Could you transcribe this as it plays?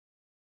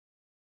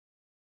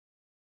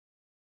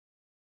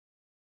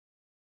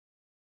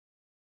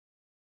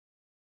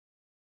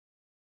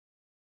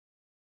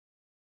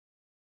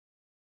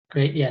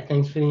Great. Yeah,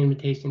 thanks for the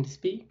invitation to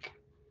speak.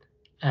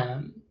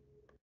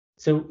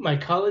 So my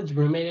college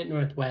roommate at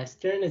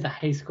Northwestern is a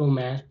high school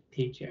math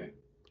teacher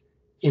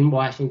in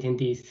Washington,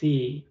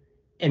 D.C.,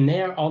 and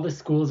there all the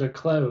schools are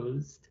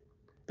closed,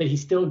 but he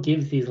still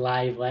gives these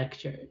live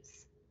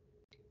lectures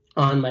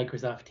on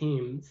Microsoft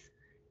Teams,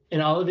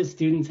 and all of his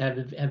students have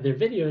their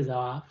videos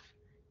off,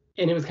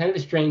 and it was kind of a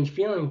strange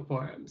feeling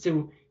for him.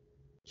 So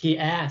he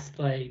asked,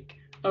 like,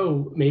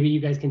 oh, maybe you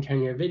guys can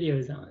turn your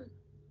videos on.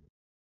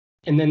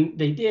 And then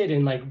they did,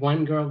 and like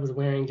one girl was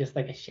wearing just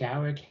like a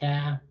shower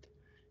cap,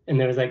 and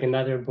there was like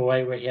another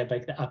boy where he had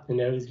like the up the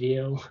nose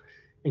view,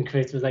 and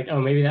Chris was like, oh,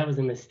 maybe that was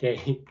a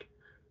mistake.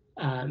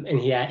 And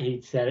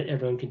he said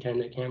everyone can turn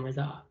their cameras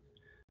off.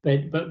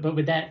 But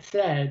with that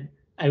said,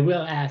 I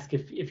will ask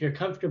if you're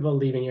comfortable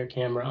leaving your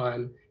camera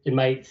on. It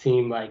might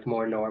seem like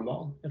more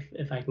normal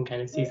if I can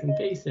kind of see some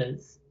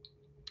faces.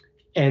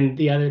 And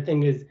the other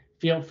thing is,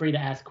 feel free to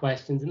ask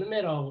questions in the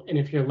middle. And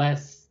if you're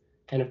less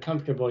kind of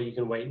comfortable, you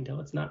can wait until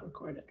it's not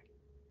recorded.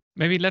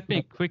 Maybe let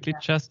me quickly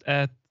just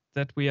add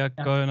that we are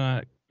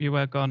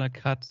gonna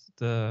cut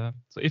the,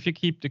 so if you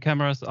keep the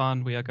cameras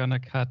on, we are gonna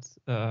cut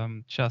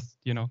just,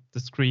 the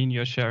screen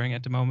you're sharing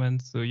at the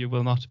moment. So you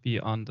will not be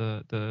on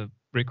the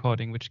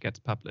recording which gets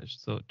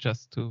published. So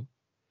just to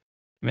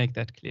make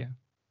that clear.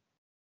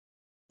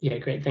 Yeah,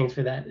 great. Thanks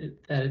for that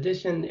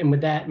addition. And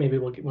with that, maybe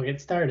we'll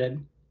get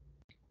started.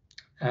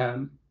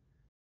 So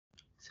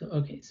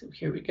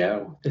here we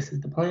go. This is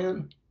the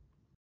plan.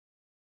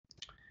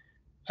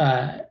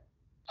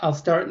 I'll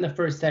start in the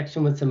first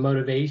section with some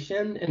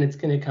motivation, and it's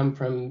going to come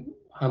from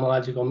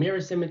homological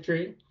mirror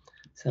symmetry,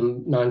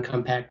 some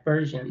non-compact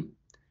version.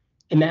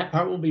 And that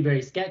part will be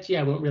very sketchy.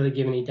 I won't really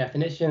give any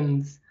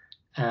definitions.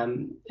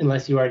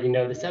 Unless you already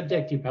know the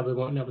subject, you probably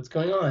won't know what's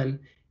going on.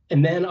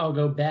 And then I'll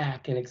go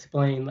back and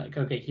explain, like,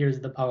 okay, here's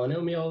the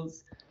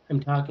polynomials I'm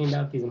talking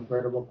about, these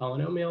invertible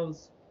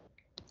polynomials,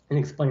 and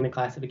explain the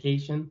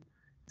classification,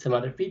 some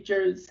other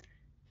features.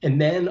 And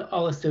then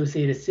I'll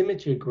associate a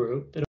symmetry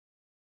group,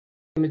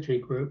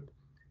 to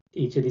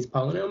each of these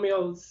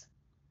polynomials,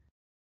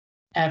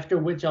 after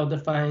which I'll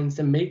define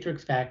some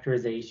matrix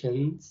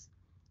factorizations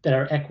that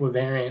are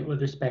equivariant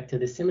with respect to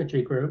the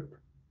symmetry group,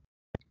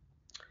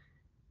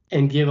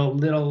 and give a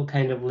little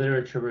kind of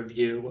literature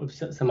review of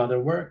some other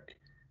work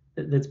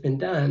that's been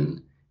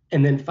done.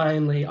 And then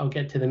finally, I'll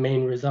get to the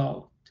main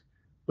result,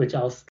 which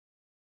I'll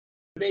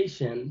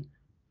motivation,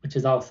 which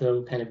is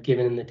also kind of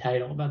given in the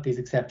title about these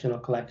exceptional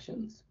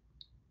collections.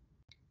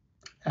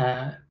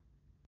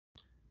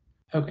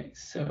 Okay,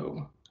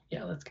 so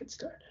yeah, let's get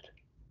started.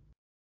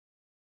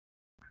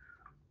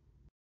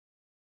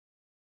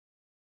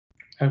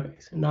 Okay,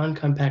 so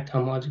non-compact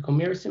homological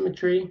mirror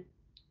symmetry.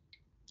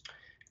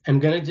 I'm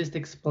going to just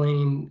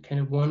explain kind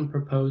of one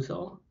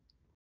proposal.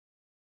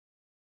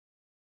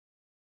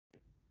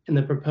 And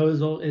the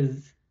proposal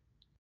is,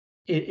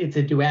 it's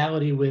a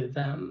duality with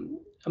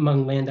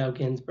among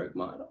Landau-Ginzburg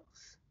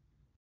models.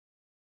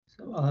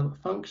 So I'll have a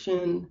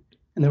function,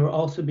 and there will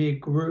also be a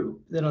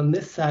group that on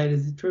this side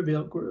is a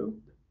trivial group.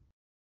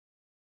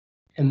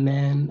 And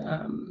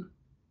then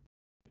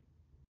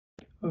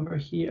over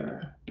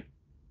here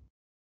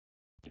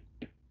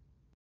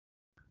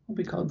will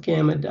be called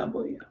gamma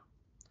W.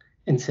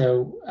 And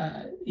so,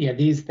 yeah,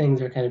 these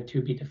things are kind of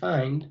to be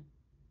defined,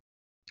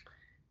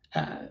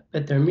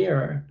 but they're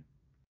mirror.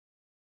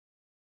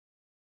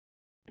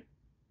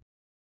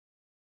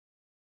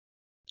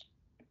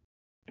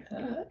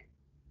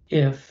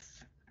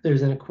 If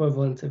there's an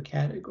equivalence of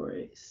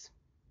categories.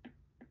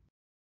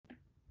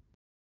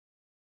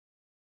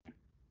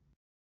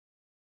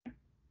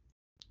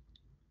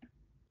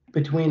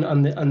 Between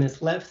on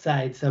this left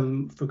side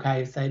some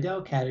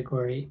Fukaya-Seidel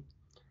category,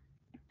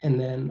 and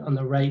then on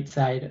the right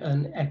side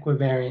an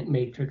equivariant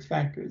matrix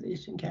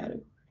factorization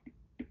category.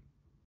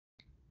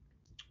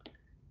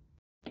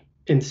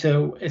 And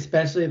so,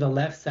 especially the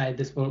left side,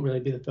 this won't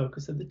really be the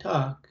focus of the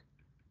talk.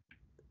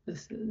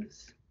 This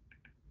is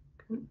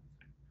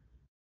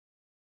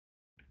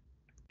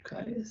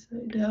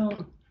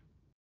Fukaya-Seidel,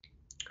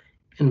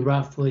 and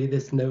roughly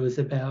this knows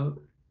about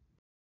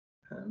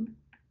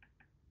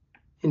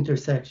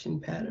intersection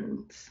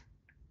patterns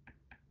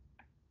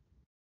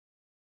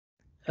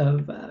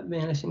of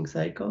vanishing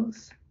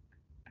cycles.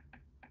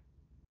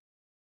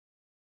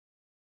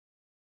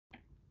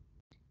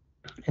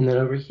 And then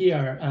over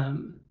here,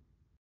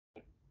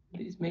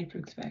 these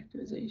matrix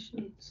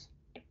factorizations.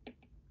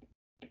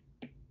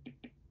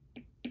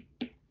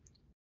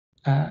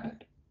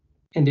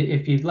 And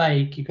if you'd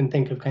like, you can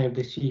think of kind of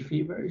the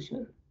Sheafy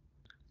version.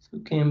 So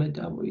gamma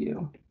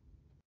W,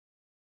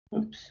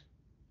 oops.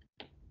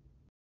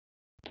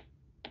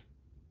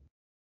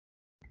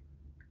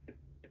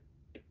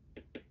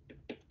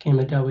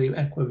 Gamma W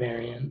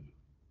equivariant,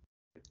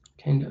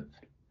 kind of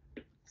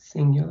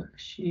singular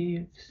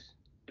sheaves.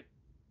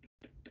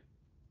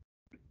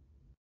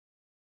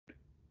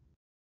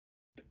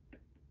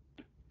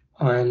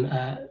 On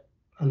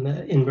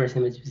the inverse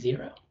image of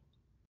 0.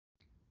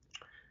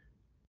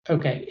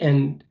 Okay,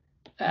 and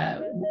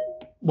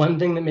one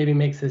thing that maybe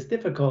makes this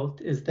difficult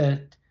is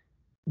that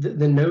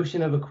the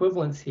notion of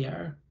equivalence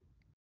here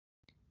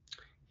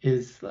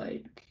is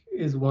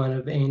one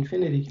of A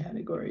infinity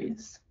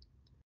categories.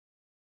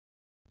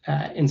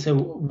 And so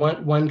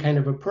one kind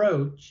of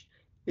approach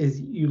is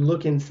you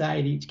look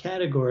inside each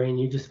category and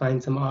you just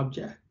find some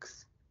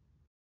objects.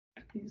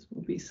 These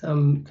will be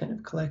some kind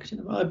of collection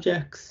of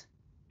objects.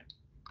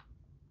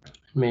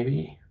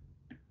 Maybe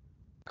a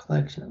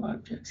collection of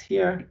objects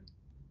here.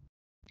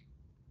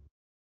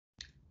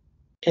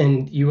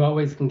 And you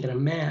always can get a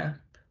map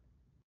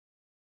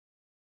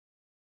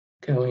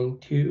going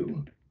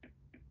to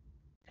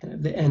kind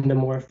of the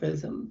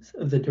endomorphisms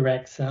of the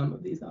direct sum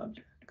of these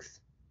objects.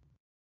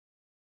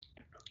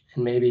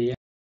 And maybe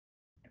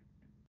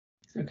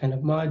these are kind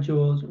of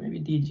modules, or maybe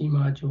DG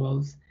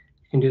modules.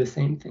 You can do the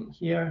same thing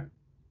here.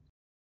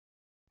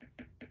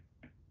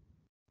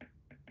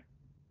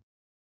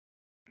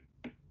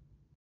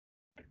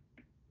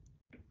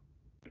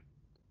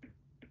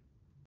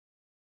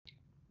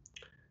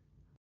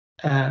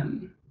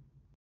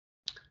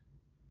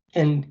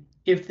 And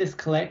if this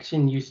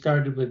collection you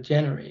started with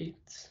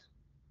generates,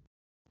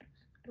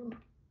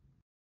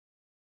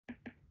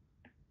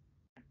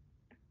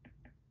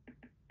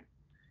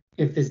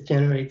 if this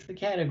generates the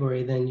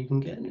category, then you can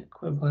get an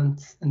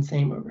equivalence, and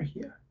same over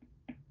here.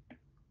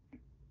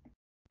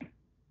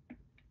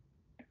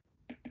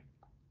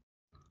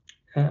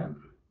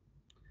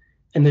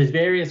 And there's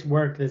various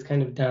work that's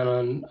kind of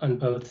done on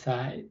both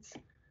sides.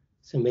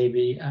 So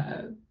maybe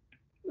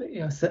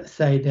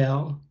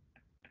Seidel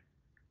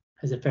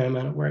has a fair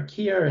amount of work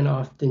here, and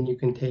often you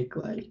can take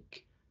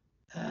like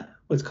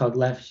what's called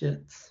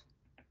Lefschetz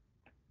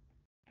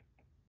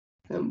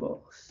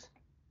symbols.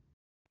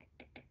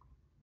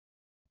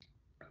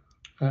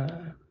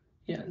 Yeah,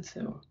 and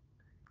so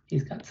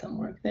he's got some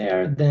work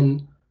there.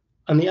 Then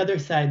on the other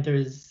side,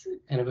 there's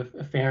kind of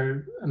a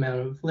fair amount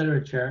of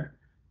literature,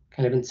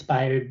 kind of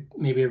inspired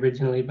maybe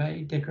originally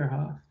by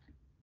Dickerhoff.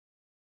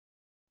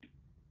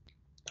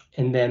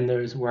 And then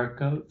there's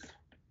work of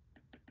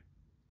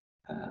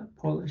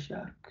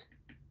Polishuk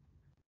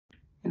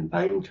and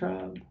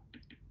Weintraub,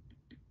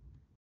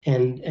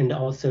 and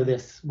also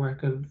this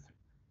work of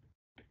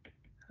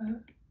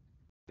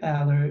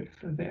Ballard,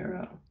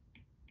 Favero,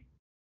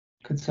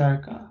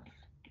 Katzarkov,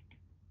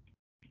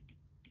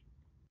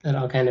 that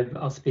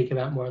I'll speak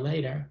about more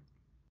later.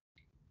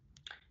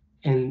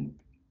 And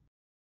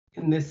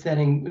in this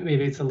setting,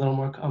 maybe it's a little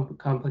more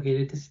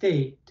complicated to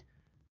state,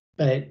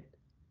 but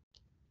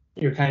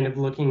you're kind of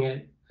looking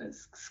at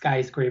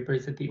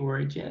skyscrapers at the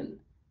origin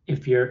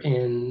if you're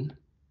in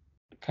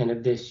kind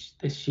of this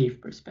sheaf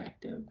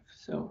perspective.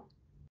 So,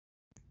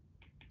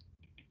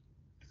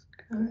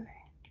 okay.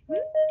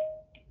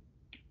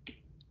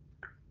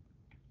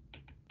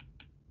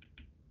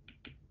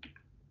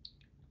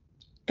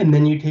 And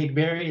then you take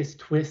various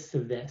twists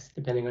of this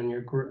depending on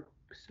your group.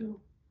 So,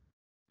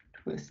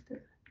 twist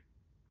it.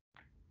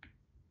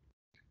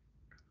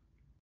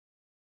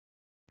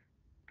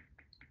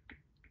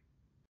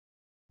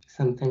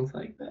 Some things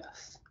like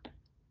this.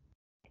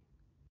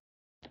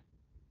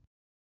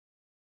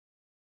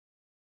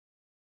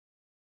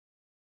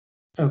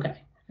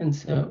 Okay, and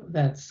so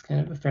that's kind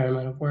of a fair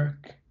amount of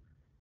work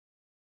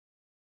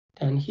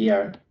done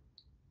here.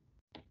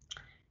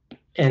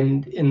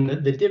 And in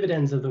the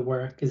dividends of the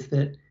work is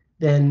that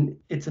then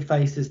it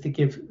suffices to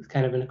give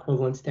kind of an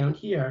equivalence down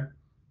here,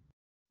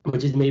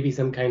 which is maybe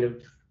some kind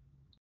of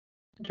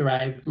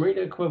derived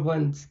Morita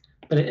equivalence,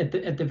 but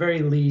at the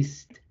very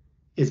least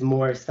is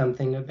more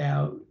something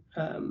about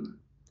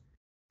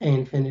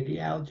infinity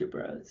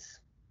algebras.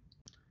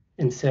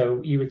 And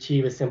so you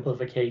achieve a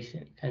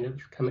simplification, kind of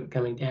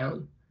coming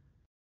down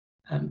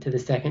to the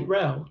second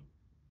row.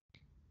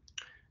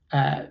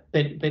 But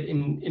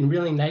in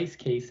really nice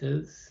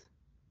cases,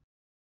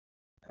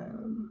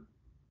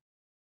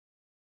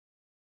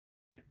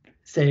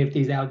 say if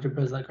these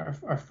algebras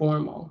are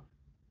formal,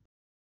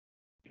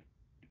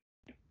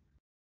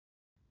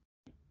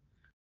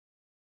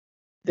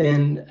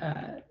 then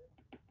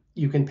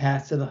you can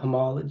pass to the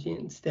homology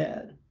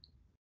instead.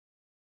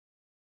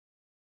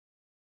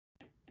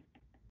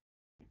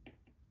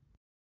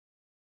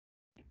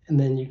 And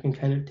then you can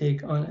kind of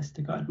take honest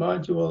to God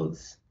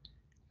modules.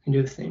 You can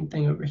do the same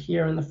thing over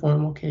here in the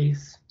formal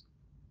case.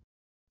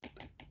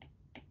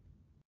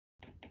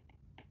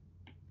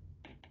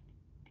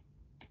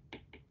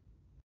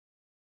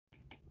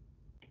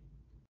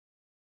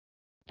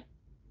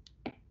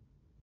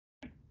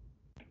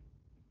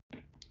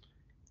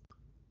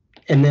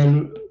 And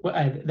then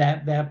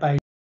that by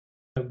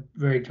a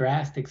very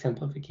drastic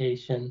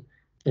simplification,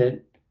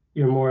 that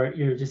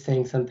you're just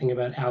saying something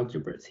about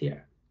algebras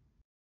here.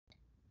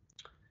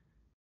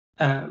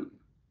 A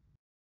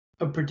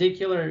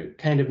particular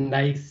kind of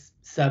nice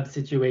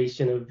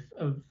sub-situation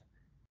of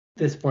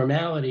this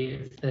formality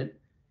is that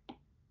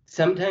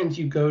sometimes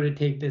you go to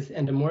take this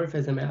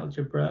endomorphism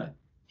algebra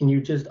and you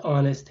just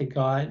honest to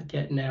God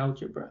get an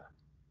algebra.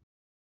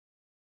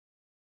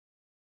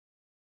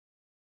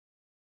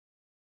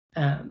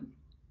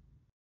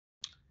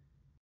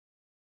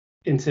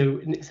 And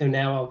so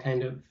now I'll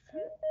kind of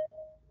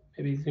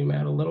maybe zoom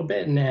out a little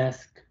bit and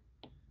ask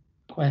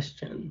a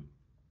question.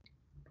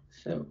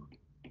 So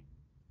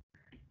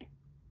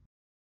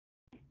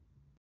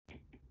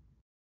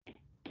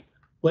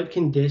what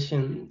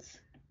conditions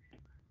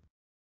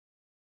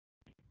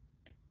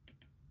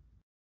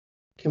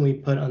can we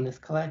put on this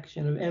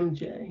collection of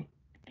MJ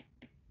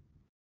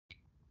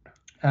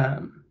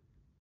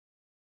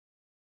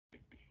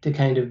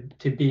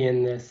to be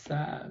in this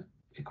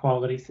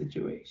equality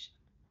situation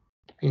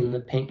in the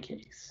pink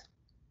case?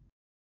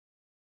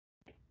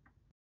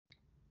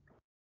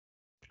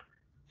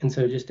 And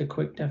so just a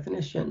quick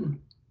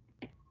definition.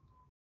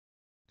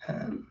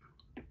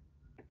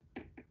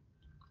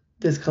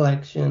 This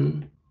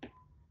collection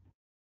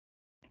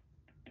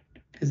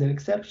is an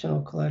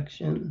exceptional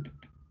collection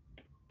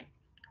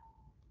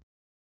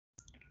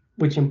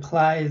which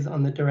implies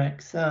on the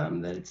direct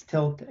sum that it's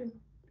tilting.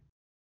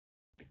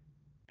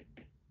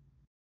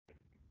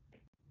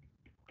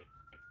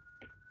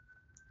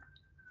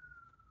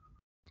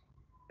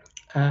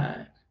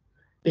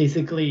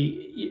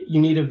 Basically,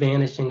 you need a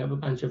vanishing of a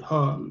bunch of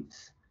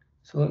harms.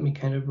 So let me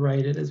kind of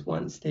write it as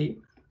one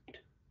statement.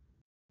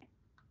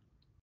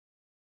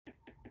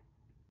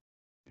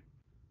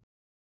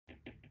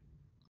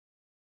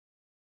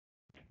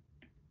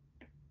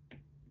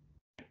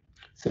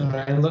 So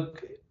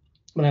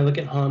when I look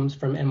at harms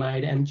from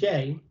mi to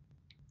mj,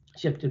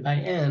 shifted by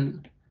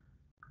n,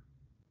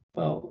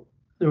 well,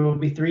 there will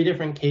be three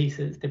different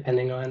cases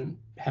depending on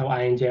how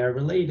I and j are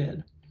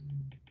related.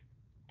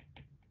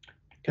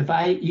 If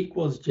I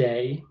equals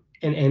j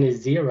and n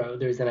is 0,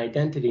 there's an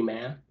identity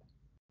map.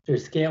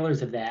 There's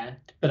scalars of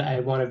that, but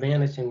I want a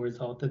vanishing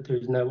result that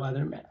there's no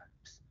other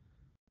maps.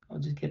 I'll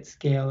just get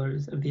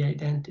scalars of the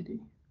identity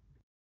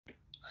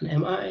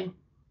on mi.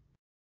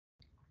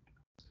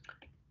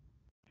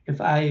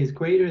 If I is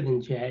greater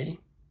than j,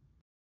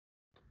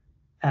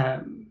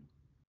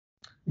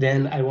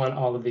 then I want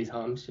all of these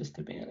harms just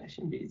to vanish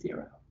and be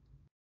 0.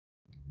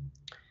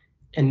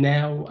 And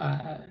now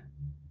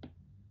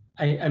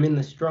I'm in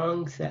the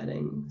strong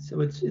setting, so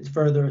it's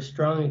further a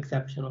strong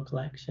exceptional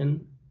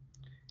collection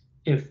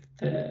if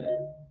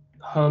the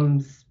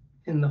harms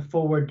in the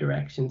forward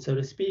direction, so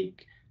to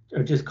speak,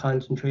 are just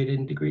concentrated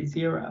in degree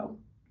 0.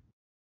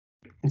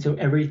 And so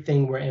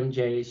everything where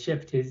mj is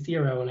shifted is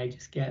 0, and I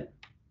just get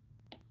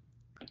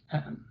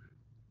kind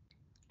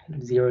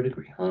of 0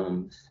 degree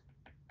harms.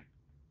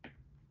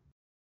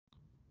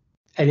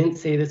 I didn't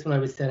say this when I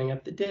was setting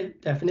up the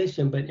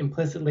definition, but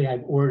implicitly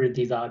I've ordered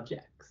these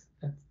objects.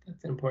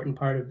 That's an important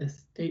part of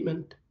this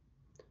statement.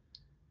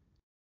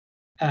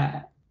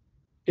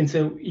 And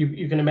so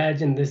you can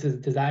imagine this is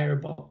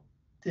desirable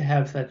to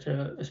have such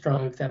a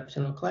strong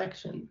exceptional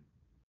collection.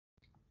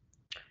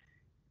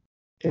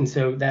 And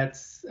so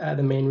that's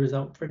the main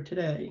result for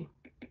today.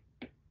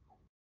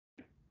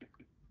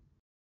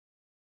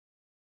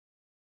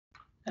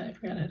 I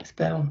forgot how to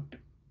spell.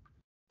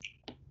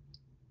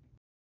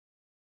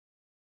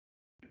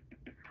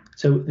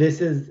 So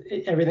this is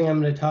everything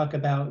I'm going to talk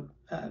about.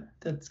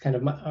 That's kind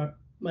of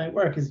my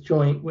work is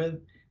joint with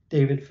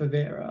David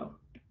Favero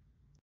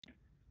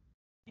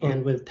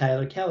and with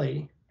Tyler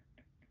Kelly,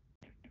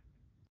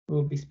 who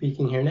will be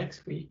speaking here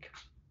next week.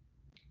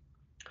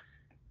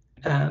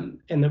 And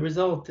the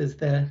result is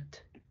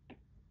that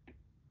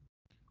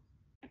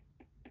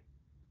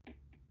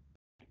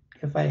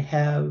if I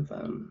have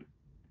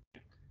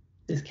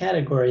this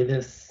category,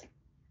 this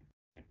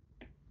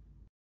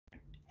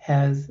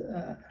has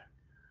an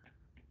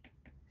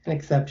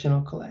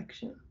exceptional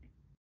collection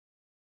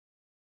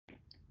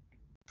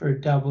for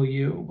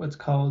W, what's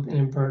called an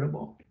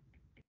invertible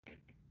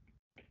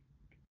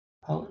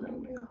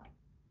polynomial.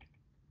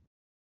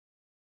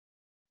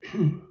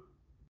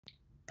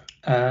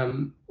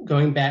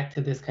 Going back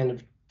to this kind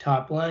of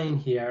top line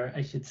here,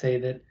 I should say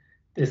that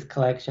this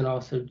collection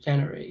also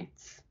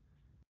generates.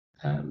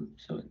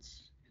 So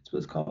it's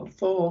what's called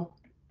full.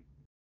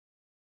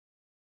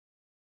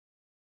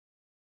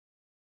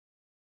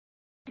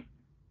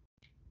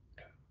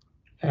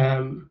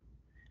 And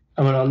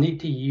I'll need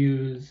to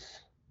use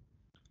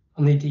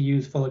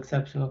full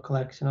exceptional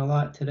collection a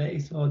lot today,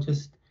 so I'll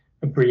just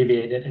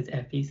abbreviate it as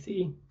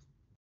FEC.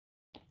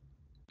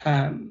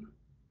 And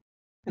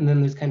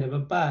then there's kind of a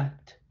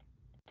but.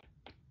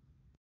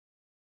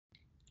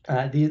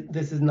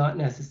 This is not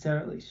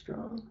necessarily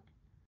strong.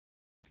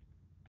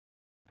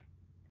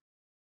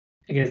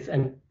 I guess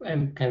I'm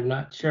kind of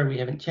not sure. We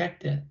haven't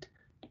checked it,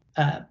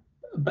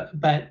 but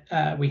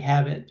we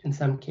have it in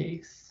some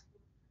cases.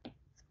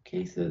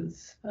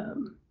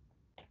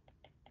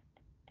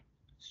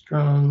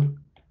 Strong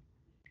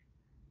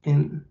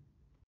in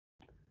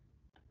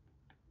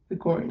the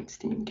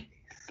Gorenstein case.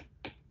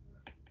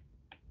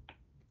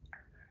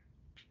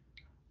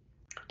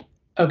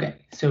 Okay,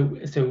 so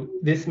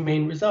this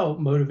main result,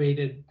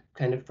 motivated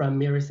kind of from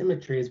mirror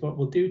symmetry, is what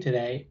we'll do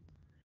today.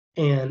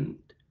 And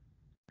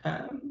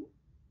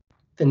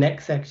the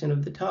next section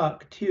of the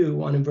talk,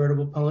 2, on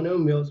invertible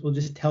polynomials, will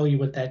just tell you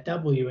what that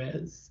W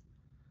is.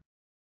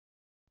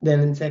 Then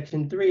in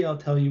section 3, I'll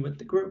tell you what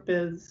the group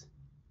is.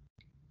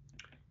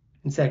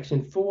 In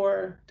section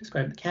 4,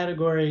 describe the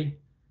category.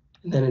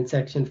 And then in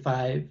section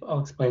 5, I'll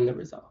explain the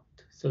result.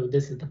 So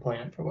this is the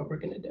plan for what we're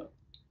going to do.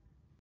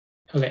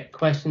 Okay,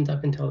 questions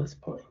up until this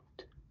point?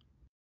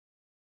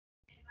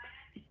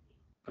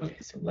 Okay,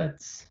 so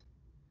let's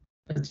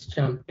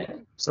jump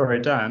in.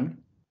 Sorry, Dan.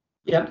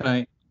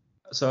 Yep.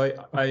 So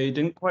I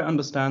didn't quite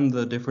understand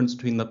the difference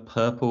between the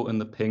purple and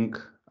the pink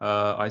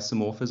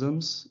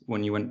isomorphisms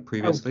when you went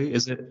previously.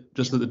 Is it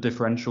just that the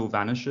differential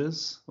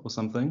vanishes or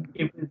something?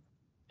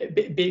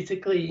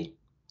 Basically,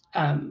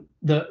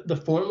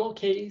 the formal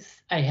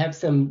case, I have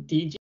some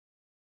DG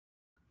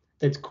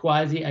that's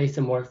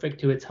quasi-isomorphic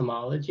to its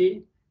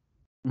homology.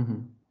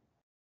 Mm-hmm.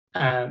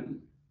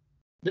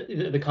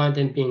 The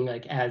content being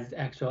like as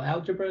actual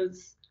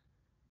algebras.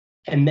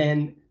 And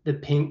then the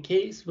pink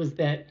case was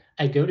that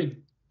I go to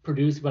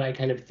produce what I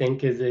kind of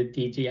think is a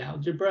DG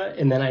algebra,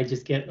 and then I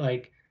just get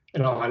like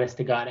an honest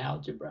to God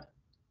algebra.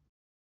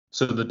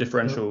 So the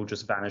differential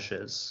just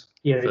vanishes?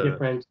 Yeah, the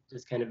differential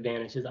just kind of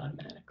vanishes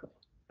automatically.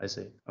 I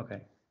see,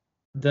 okay.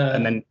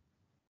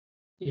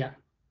 Yeah.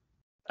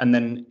 And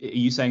then are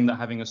you saying that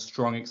having a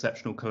strong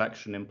exceptional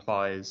collection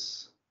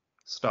implies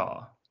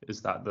star?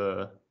 Is that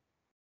the...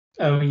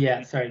 Oh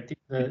yeah, sorry,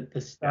 the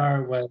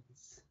star was...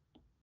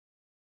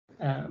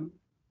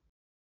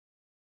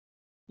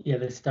 yeah,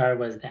 the star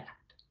was that.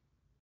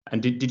 And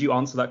did you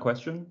answer that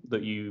question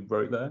that you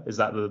wrote there? Is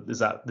that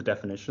the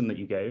definition that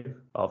you gave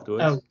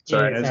afterwards? Oh,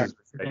 sorry, yeah,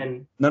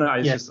 sorry. No,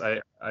 it's just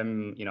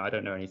I'm I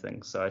don't know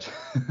anything, so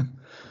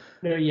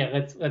No,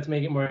 yeah, let's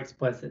make it more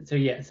explicit. So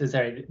yeah, so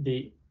sorry,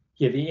 the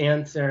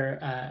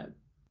answer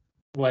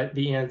what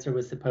the answer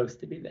was supposed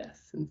to be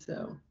this, and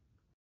so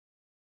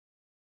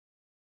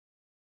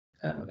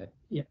okay.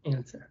 Yeah,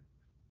 answer.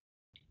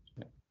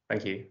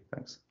 Thank you.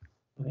 Thanks.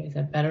 Okay, is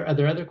that better? Are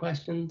there other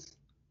questions?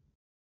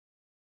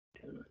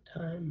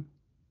 Time.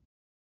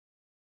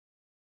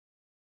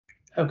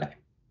 Okay.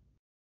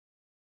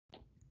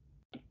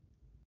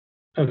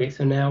 Okay,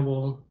 so now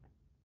we'll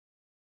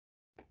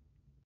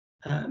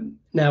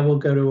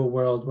go to a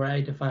world where I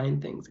define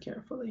things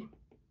carefully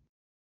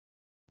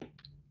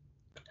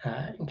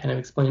and kind of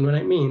explain what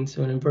I mean.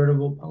 So an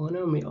invertible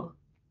polynomial.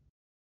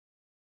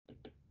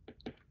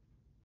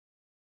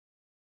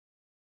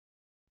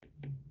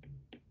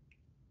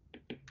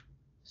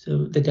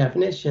 So the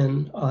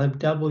definition, I'll have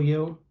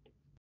W,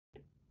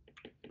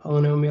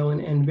 polynomial,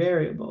 and n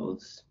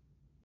variables.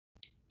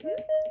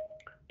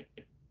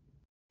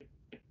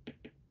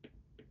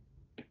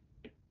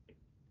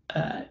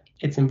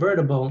 It's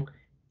invertible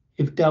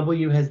if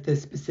W has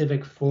this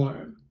specific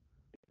form,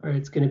 or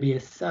it's going to be a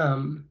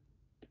sum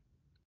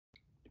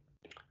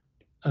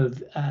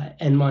of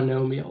n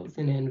monomials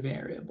and n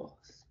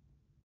variables.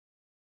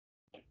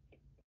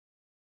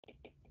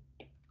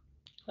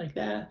 Like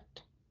that.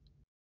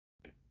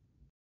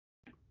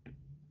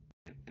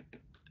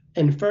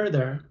 And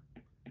further,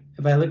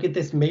 if I look at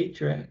this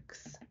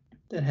matrix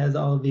that has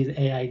all of these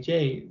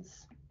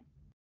aij's,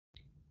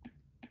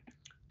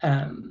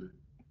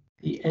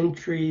 the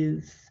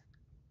entries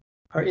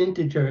are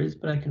integers,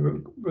 but I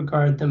can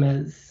regard them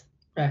as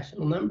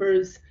rational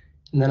numbers,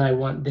 and then I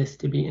want this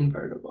to be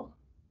invertible.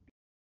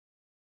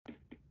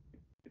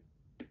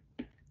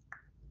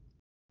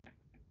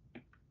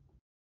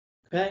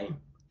 Okay,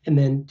 and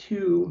then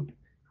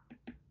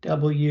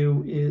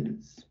 2W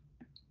is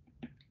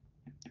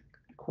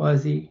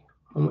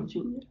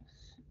quasi-homogeneous.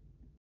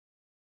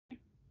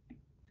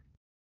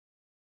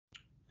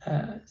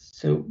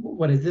 So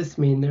what does this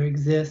mean? There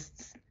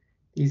exists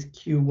these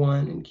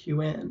Q1 and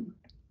Qn.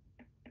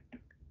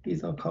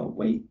 These I'll call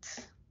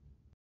weights.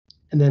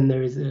 And then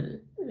there's a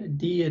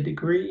D, a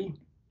degree,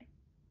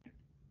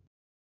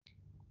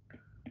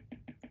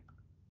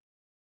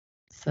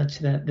 such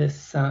that this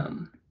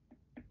sum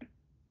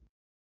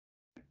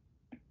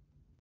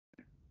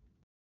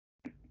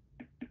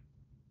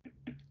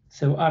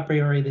so a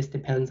priori this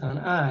depends on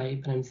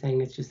I, but I'm saying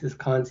it's just this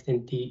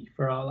constant D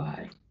for all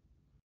I.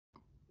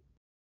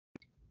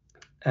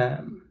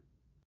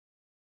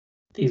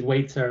 These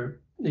weights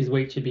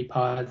should be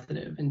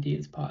positive, and D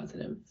is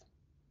positive.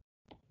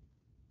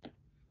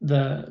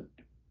 The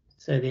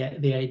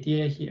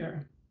idea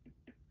here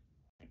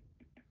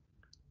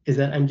is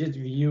that I'm just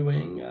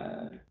viewing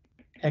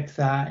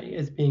xi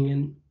as being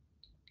in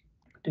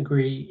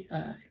degree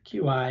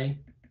qi,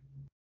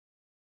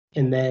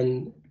 and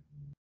then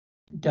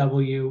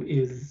W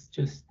is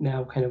just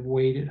now kind of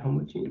weighted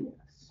homogeneous.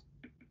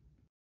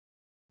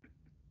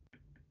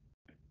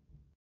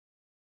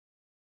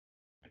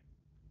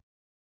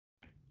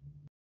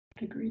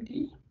 Degree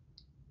D.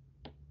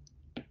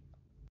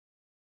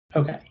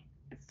 Okay,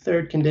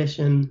 third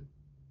condition,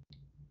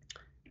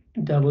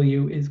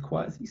 W is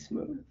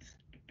quasi-smooth.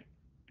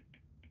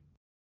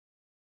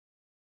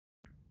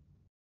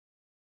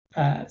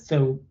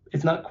 So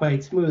it's not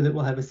quite smooth, it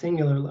will have a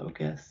singular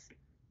locus.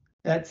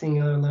 That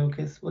singular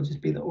locus will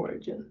just be the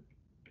origin.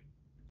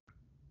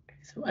 Okay,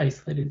 so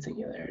isolated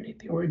singularity at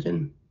the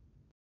origin.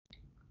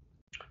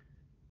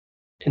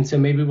 And so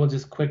maybe we'll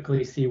just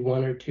quickly see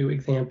one or two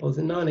examples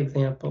and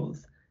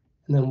non-examples,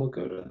 and then we'll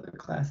go to the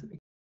classification.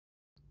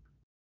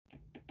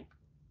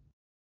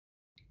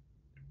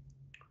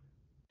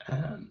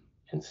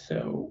 And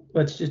so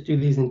let's just do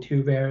these in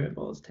 2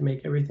 variables to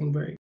make everything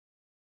very.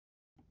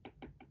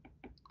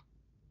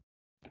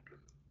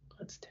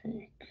 Let's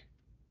take.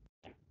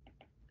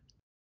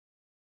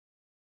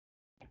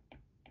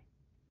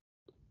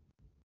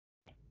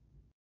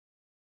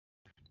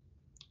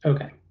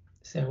 Okay,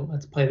 so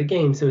let's play the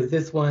game. So is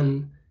this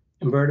one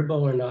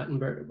invertible or not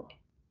invertible?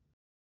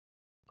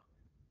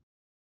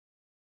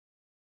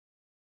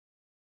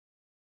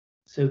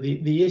 So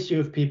the issue,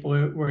 if people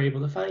were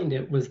able to find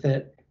it, was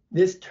that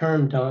this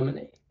term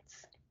dominates.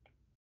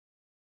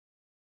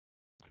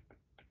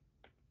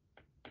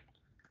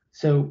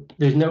 So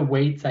there's no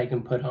weights I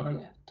can put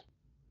on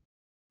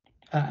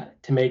it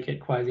to make it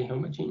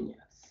quasi-homogeneous.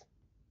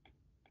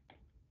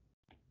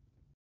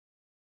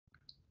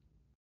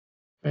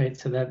 Right,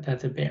 so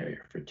that's a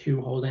barrier for 2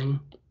 holding.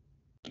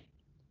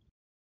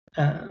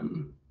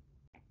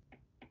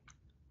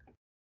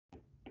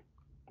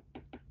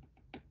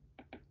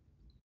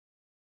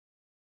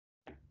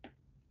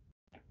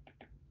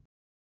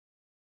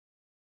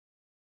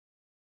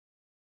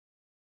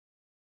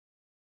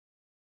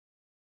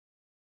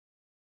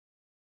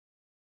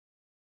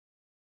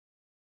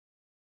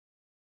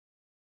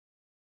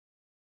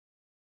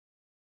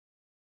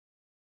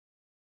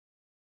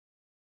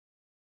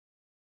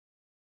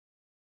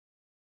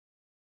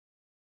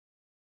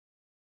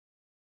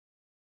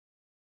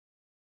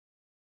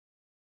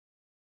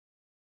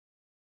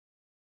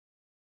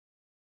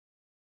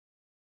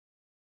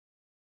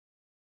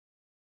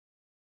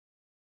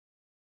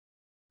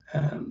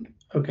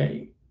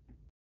 Okay,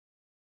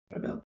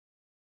 what about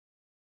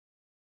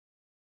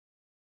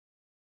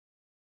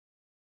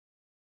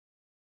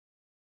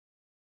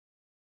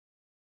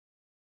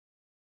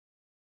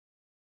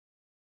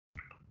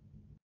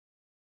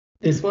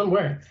this one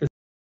works?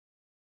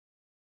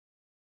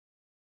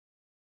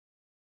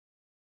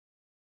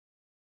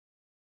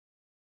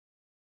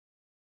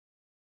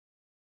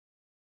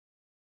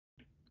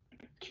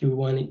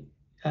 Q1,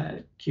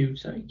 Q.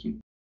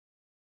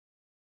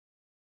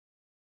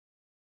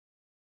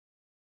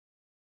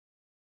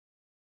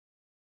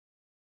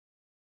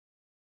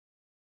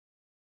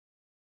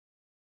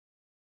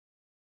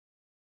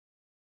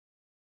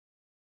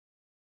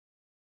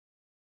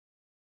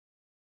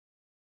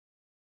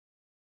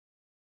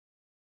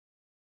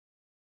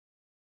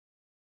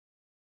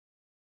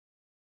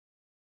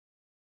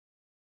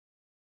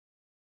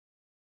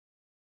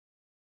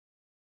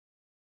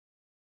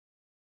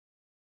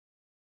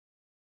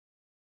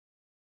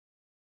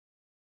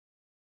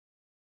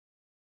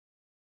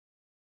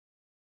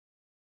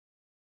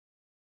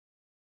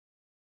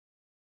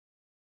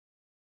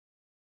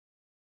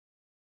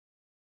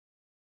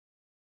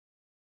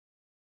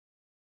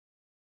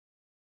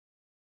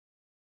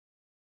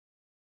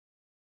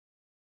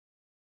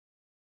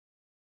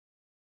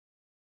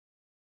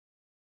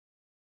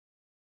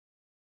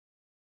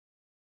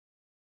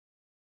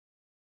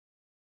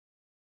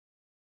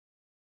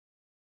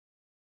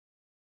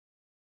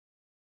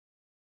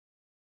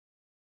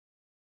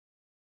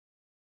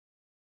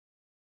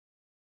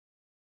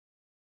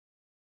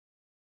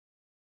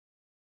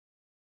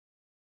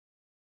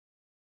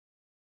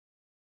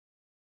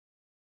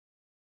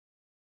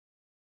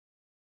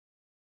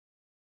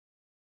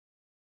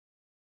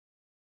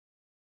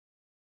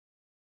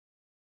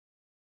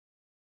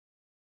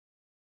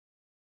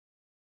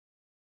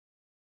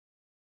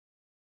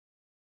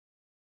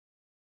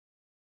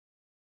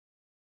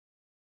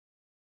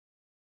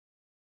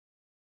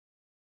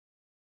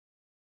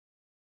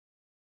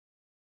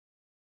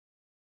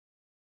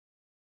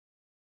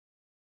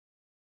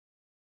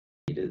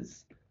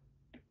 Is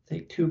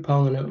say 2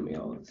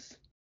 polynomials.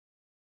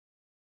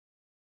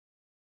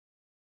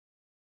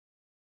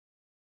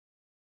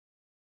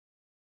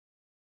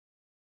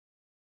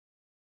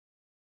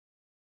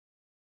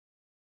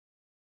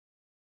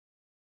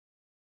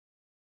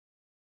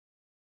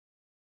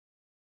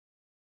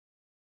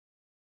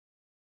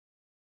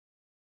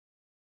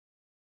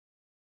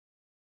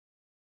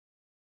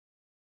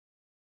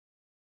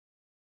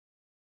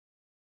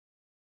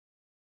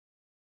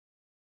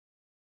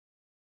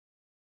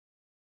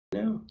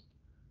 No.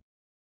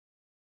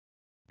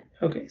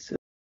 Okay, so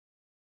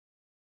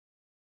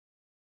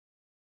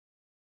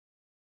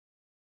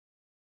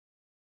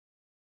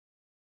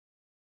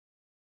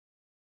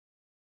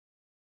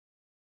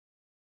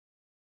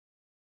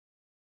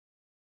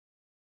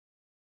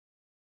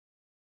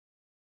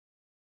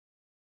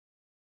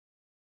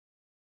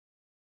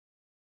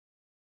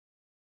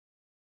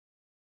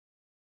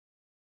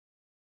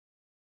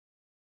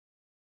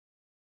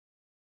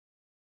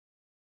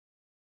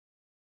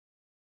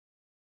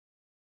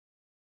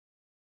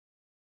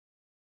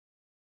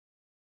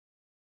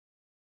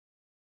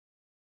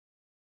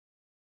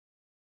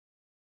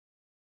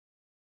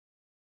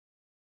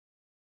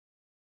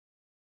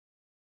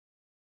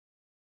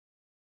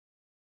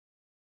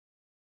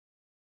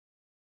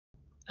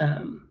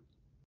um,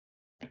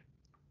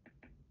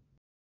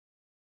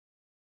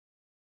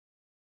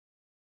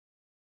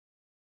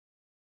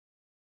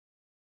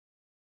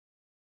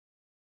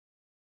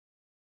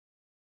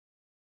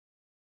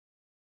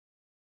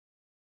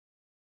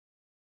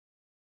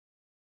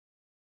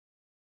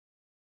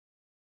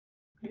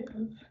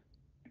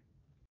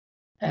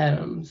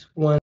 atoms.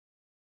 One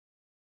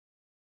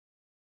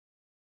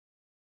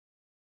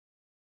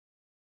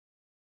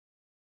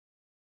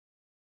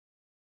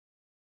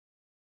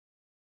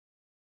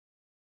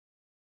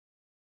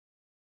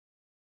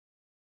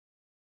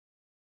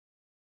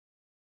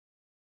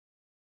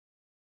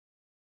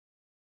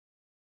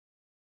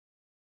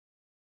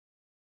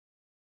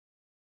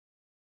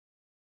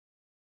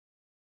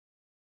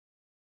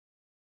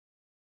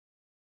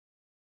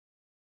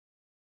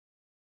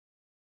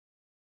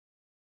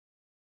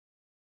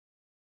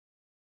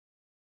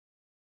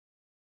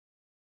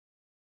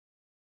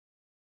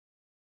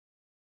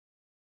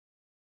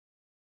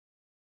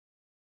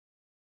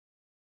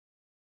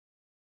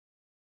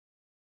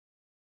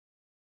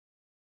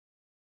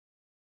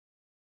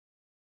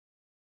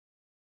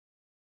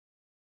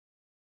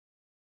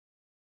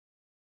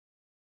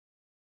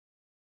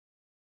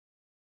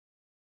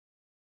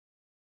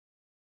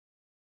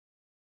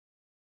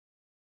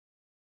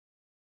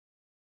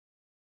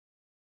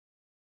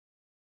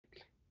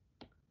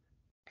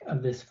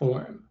of this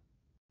form.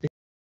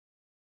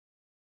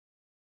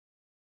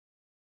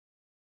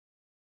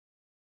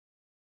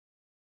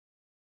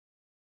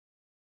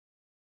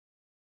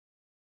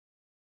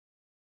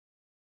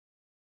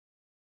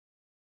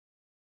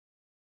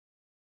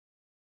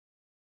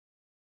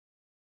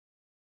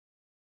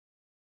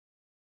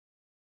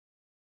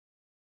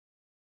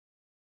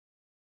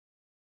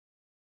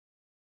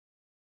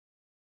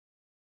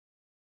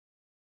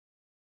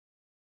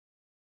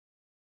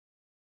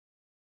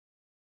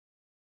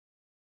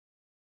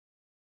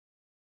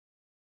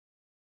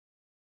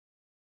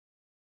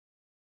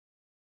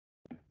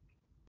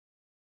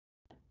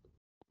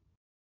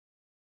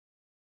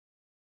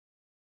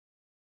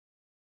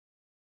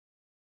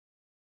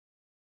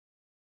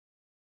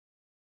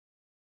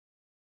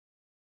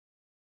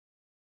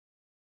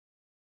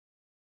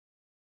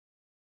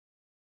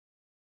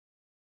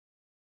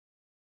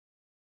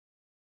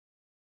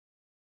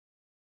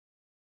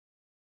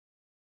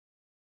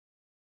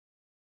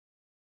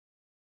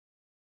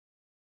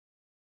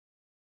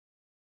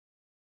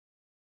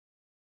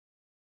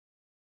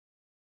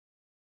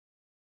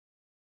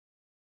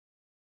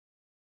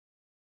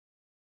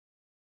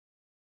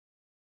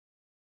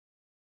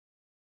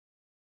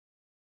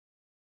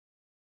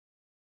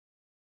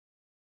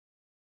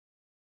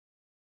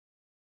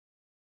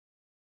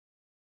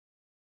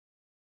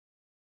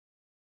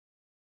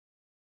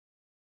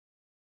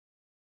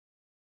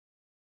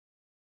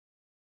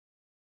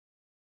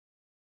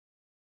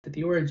 At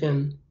the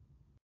origin,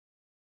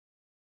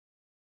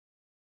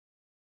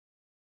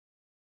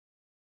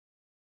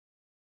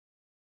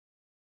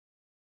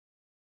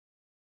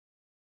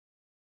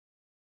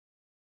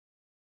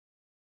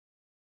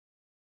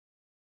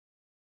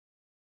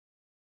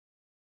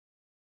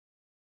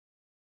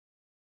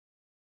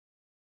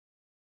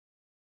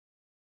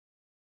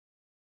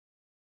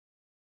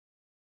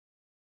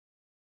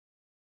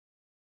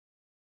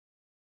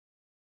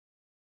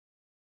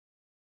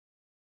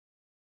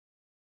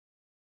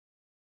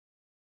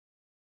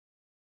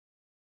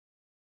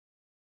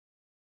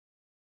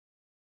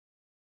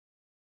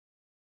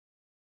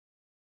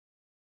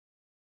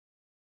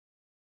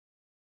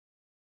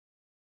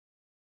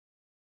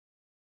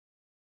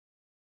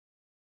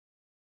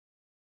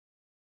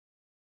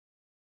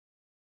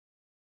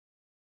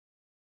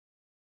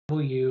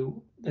 W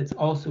that's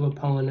also a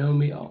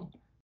polynomial.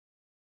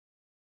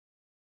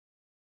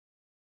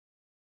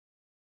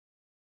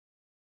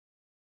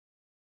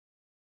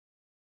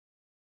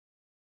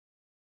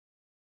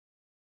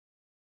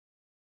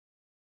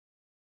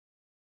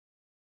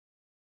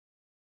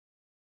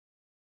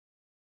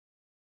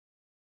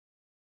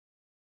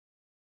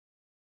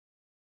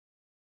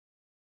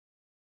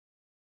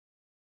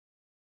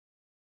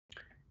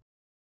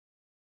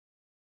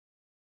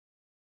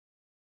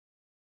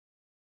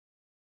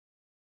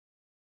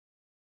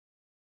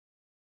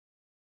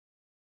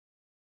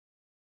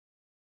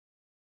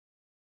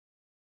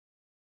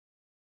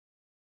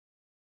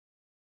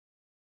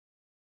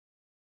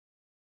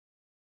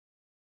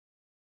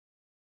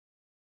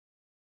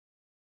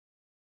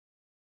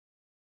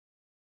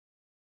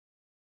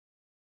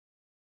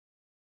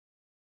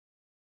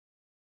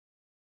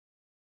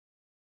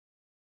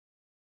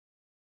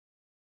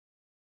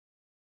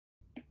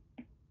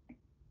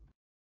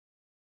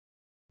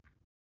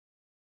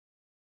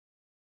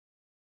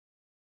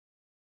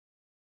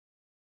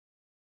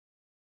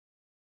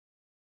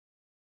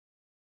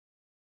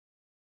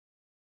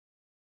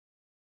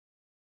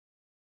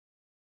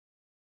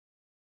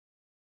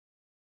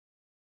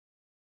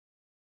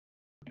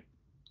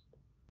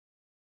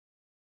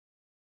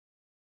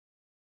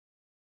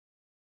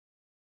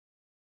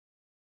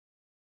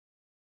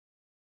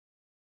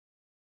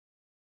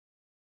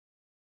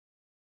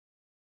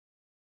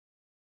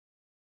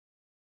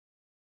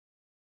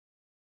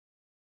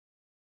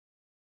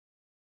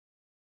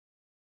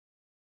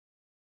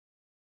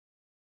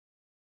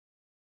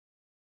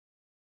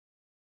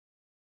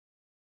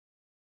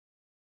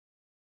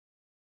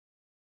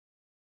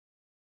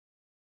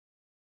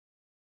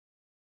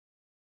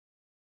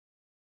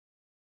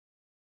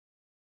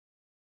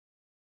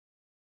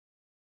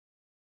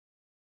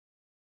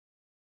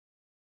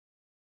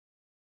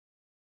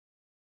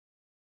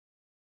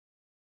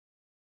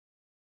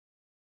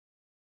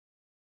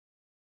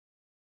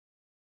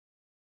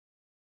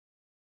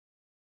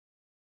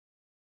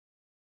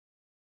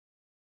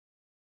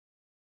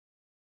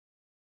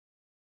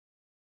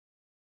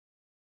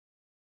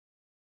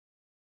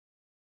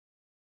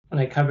 When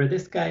I cover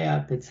this guy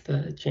up, it's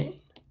the chain.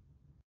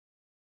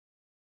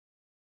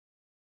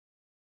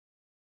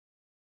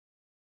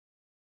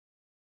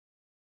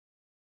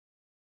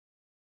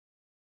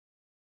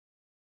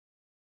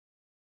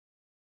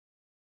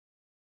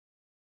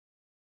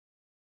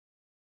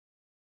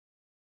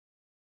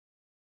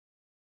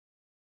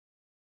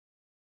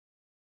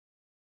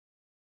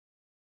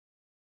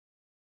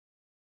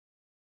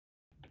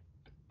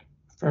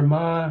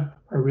 Fermat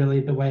are really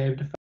the way of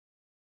defining.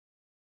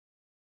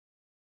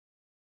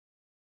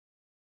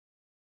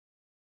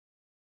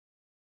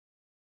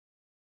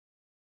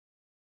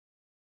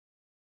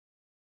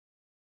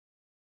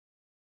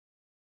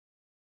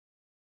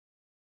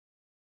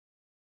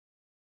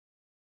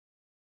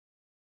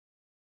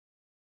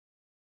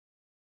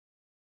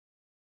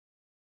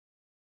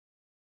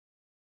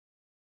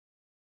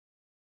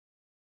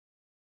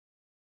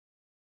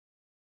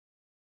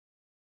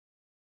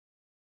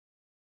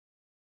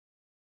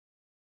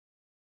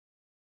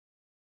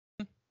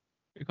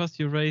 Because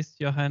you raised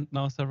your hand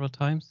now several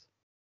times.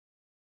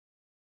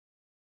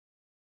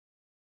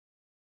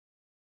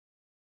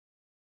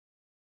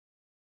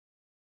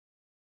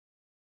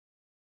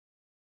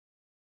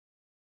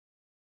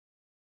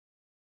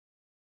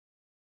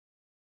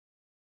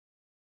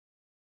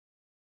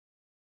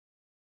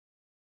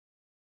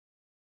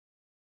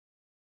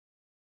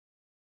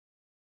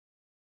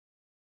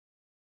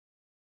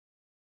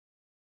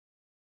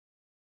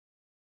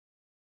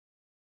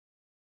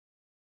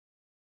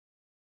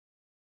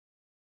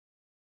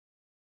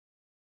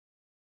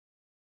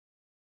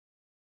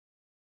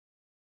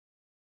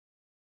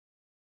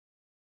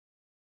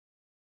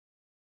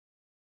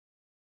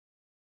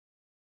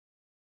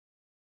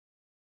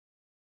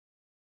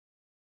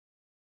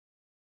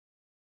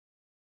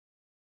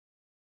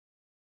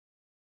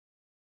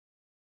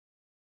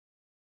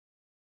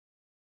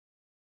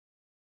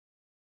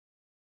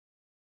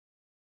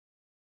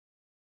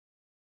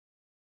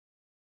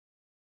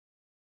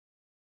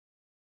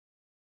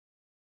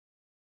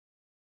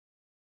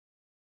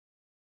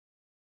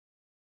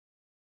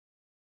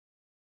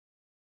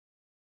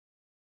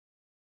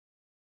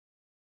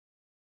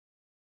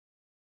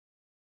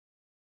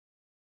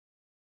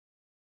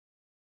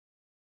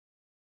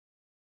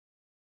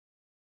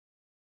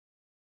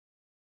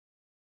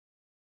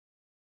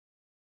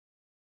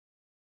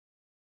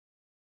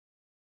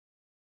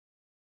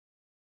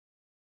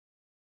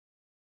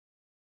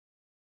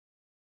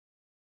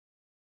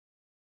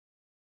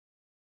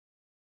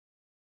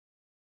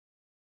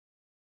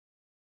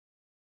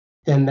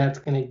 Then that's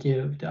going to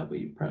give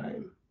W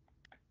prime.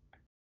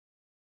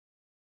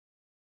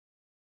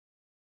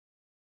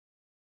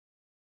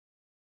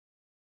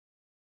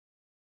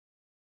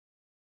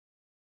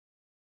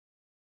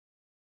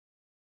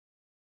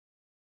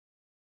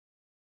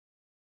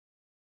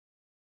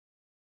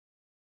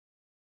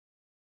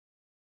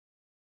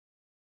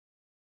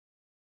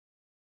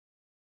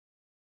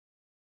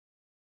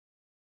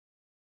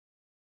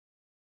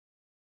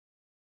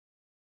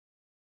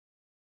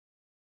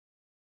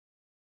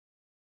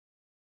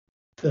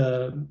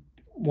 The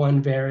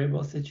one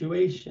variable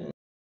situation.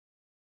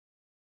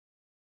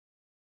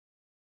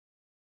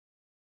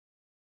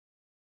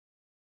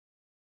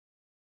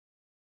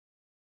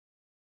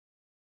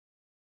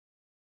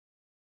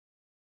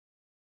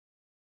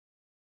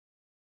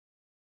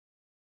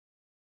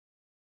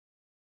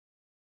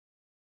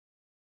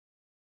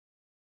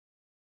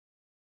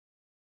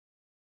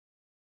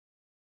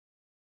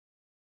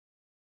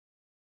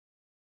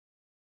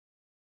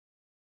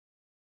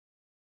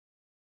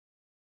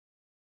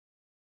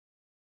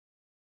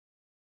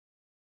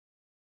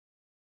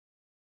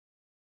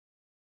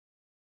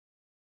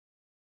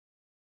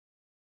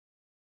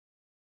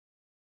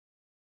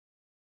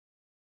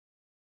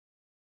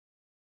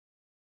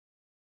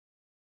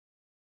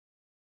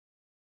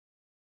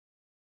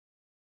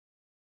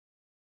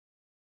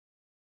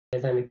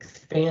 As I'm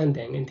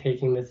expanding and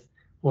taking this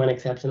one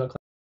exceptional class.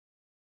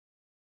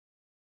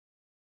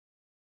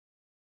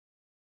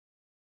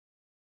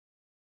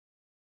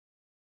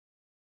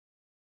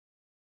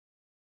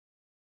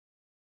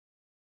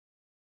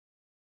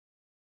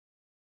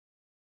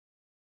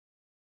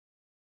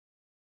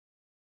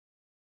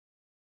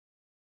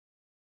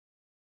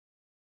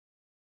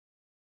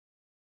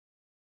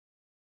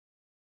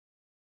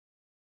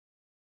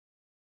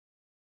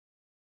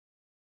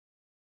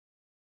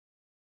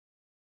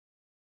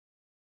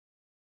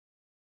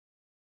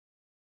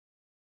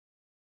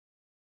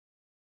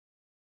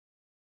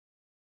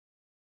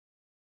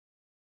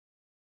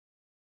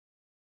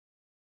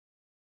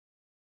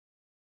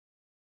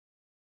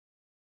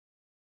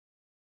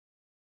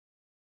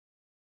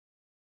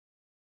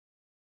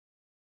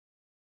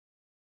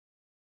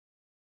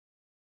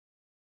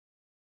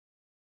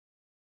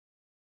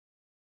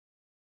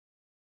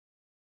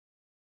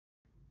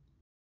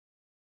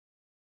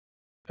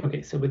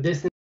 Okay, so with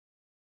this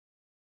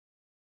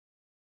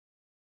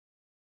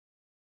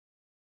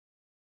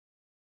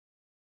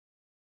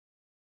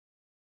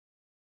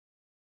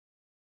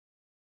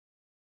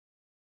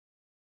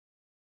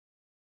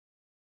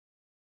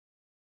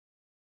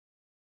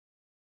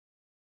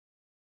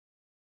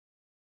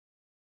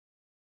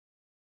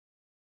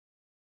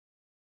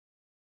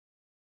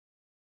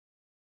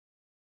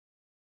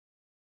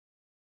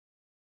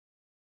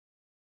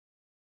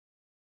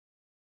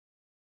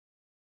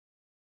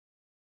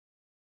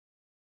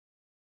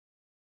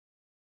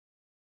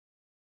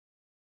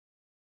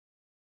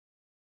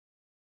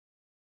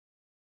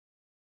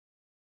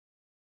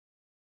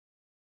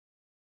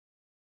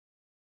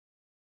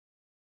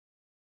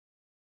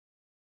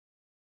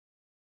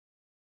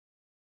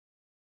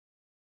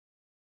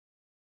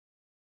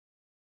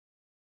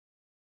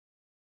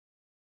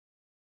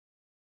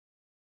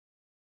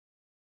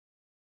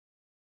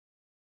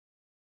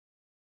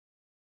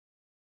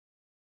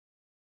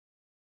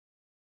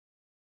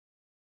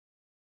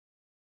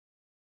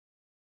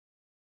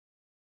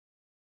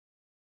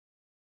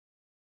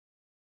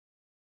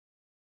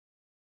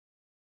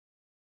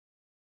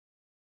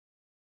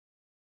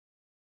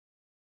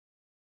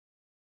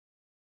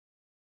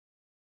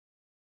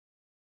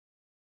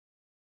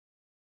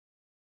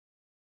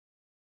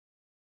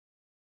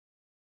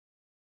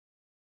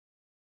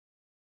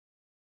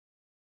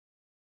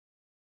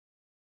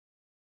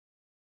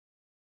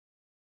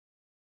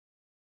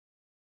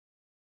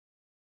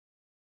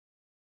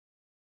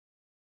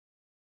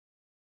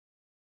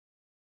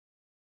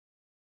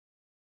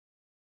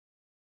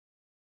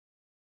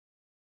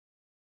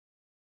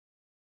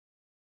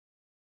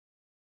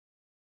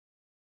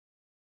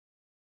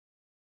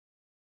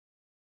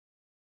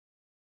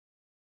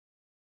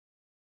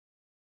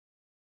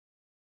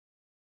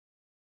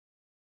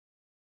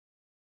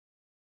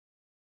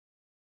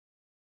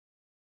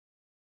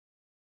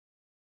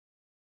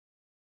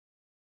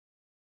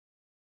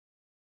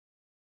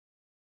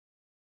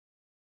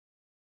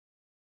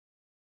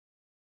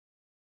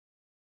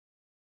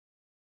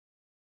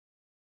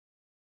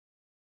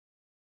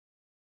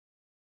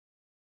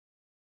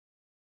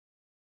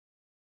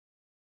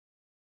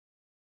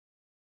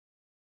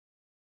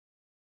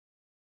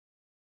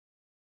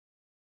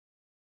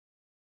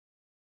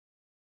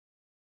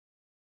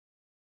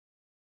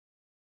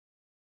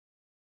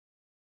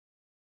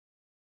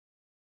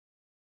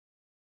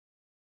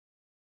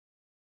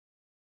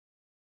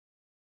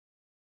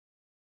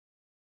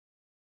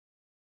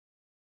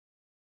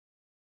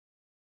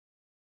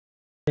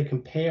to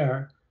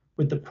compare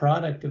with the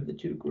product of the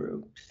two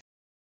groups.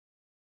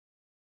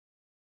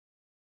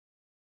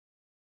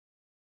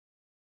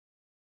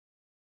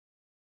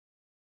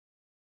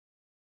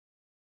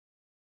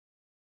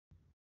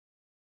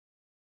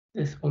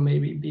 This will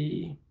maybe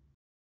be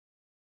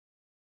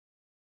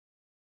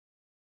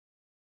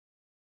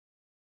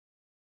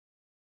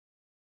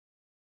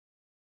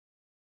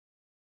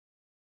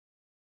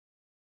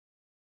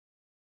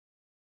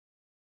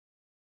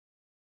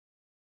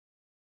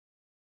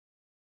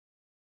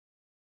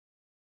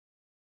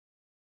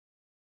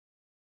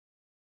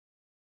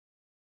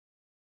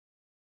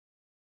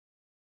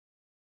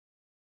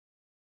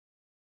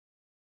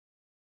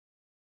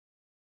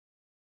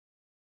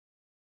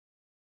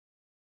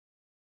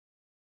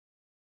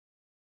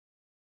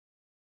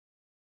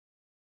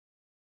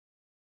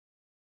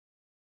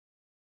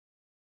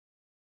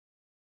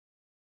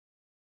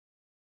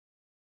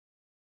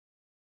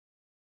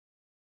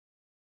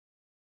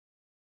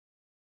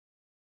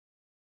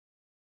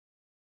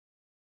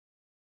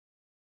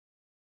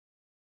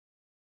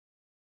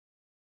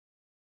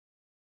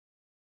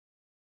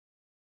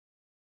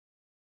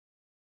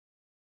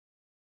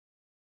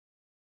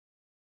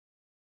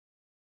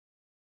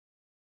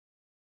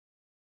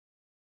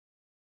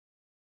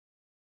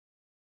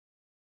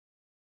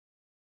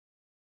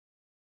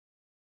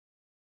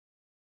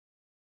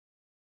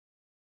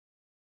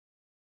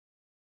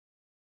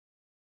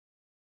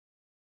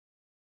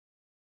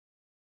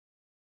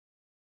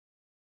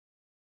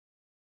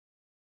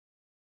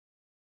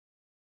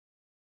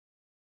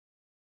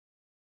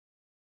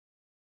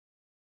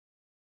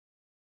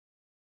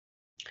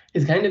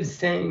is kind of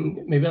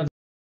saying, maybe I'll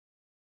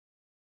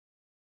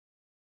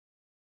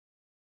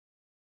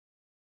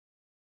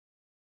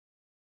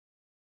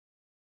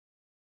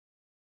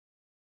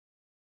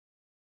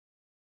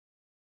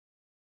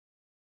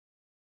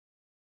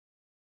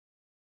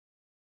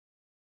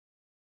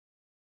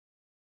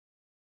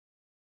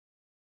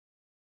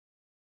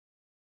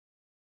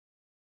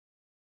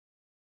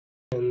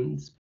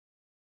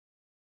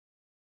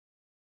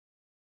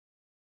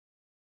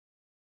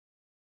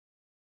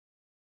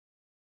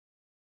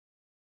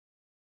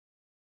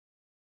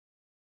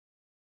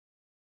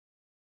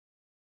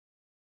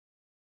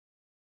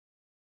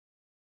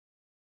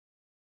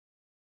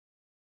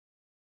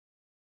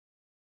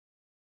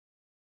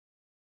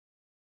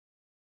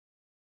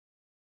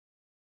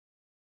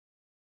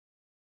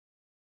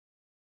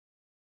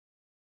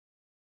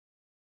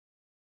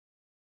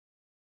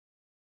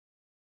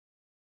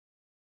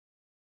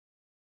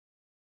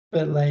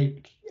but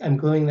like I'm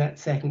gluing that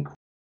second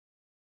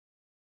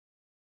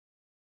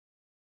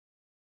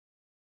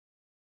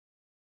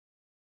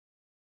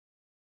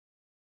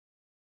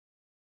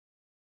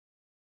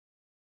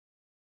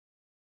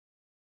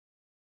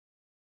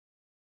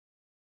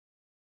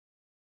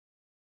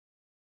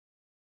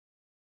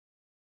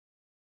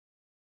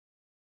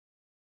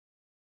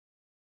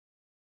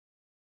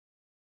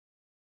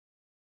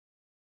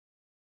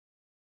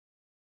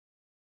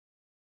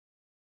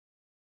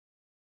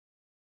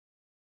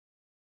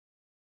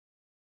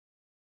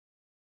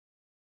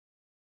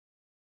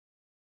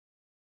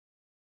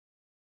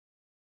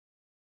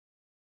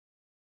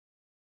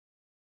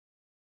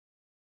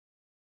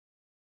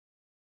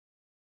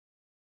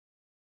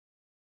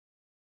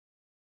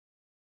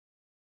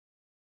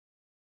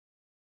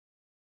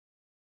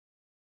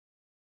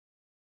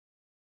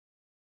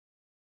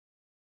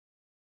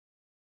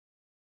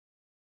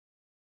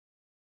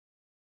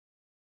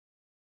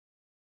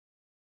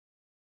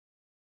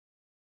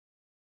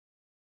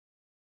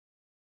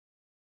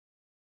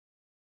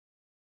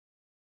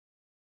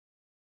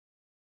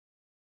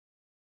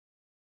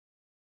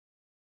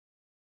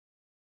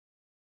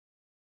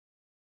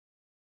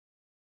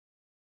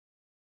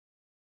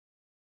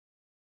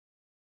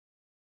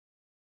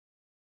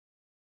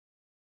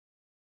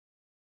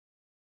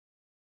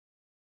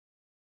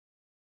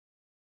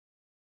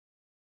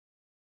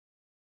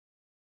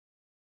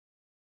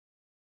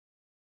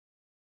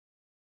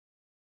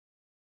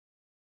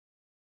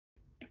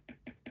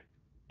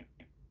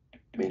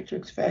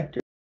matrix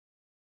factor.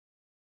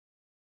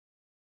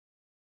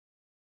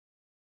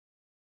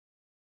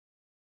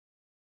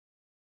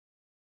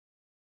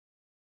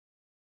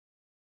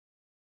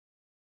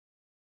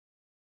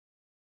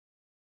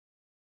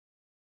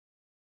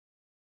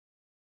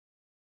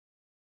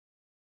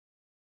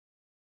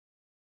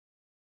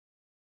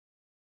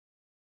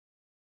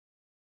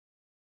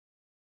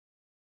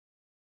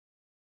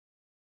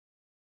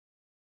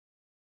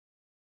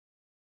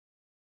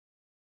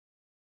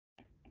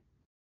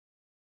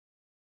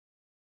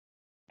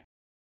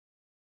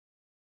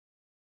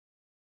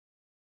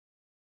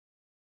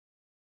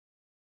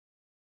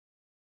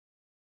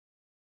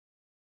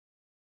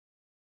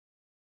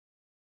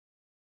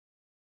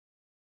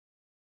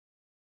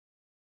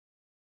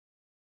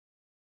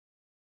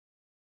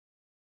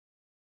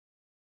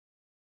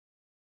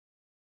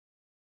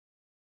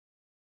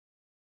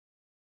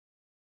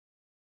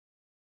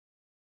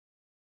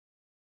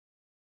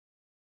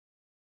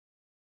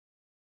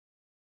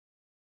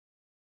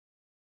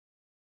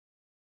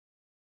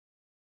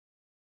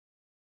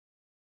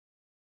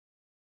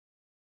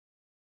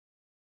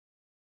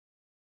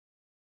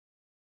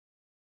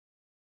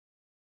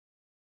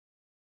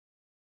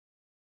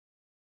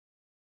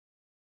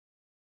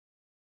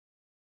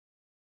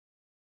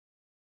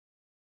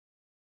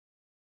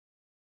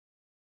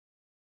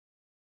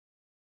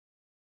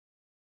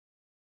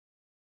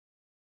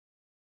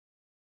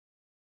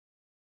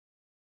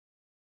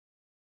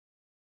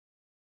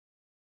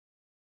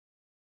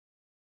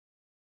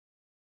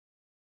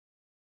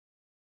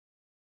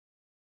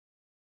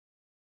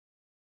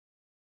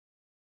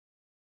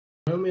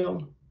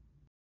 polynomial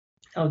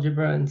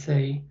algebra and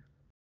say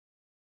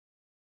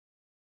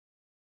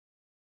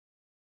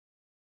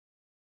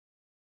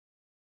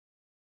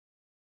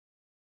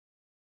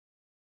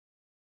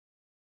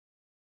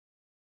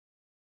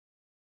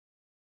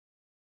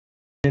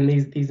and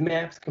these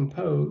maps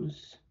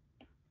compose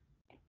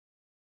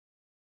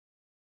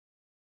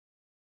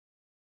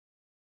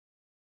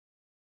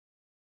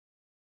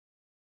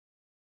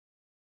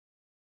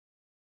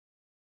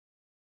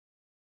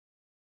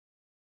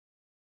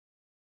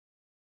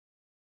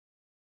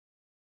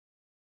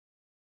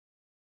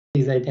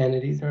these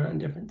identities are on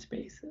different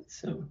spaces.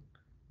 So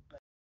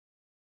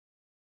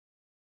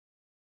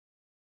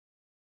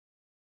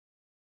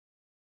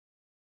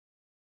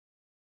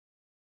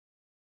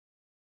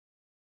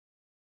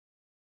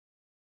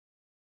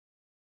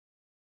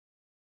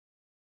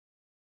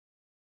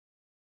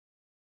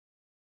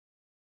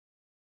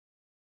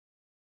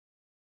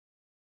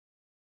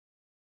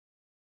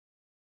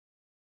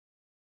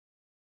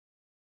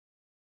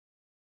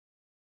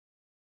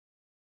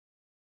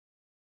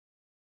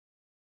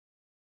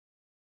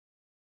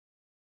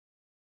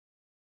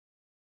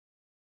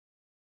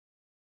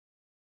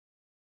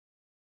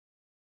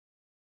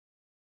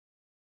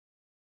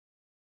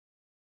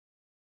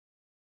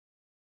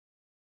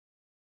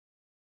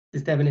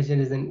this definition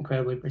isn't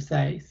incredibly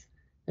precise,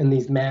 and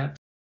these maps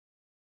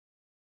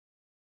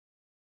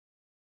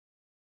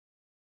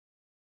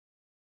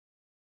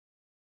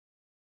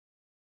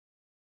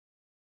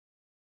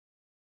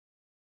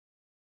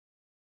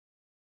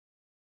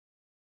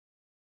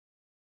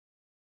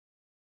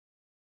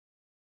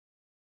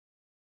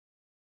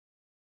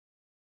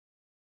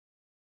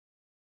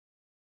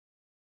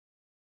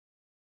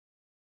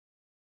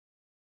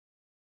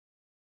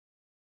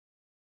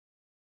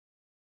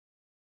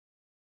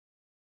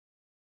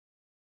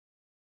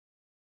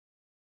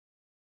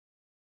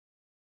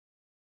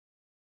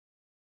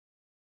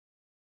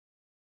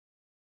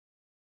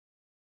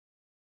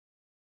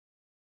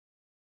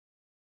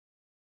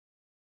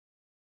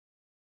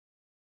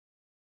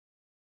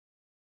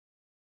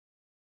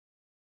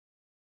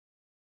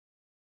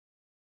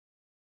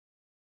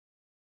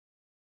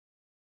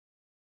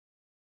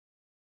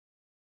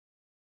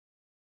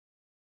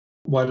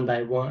one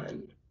by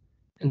one.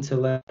 And so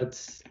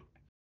let's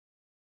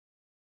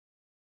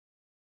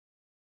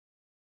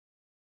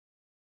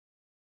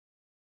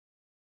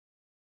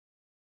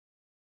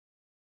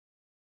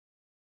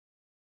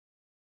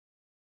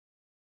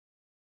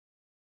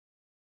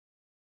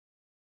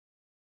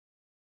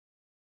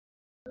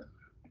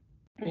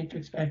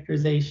matrix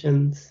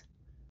factorizations.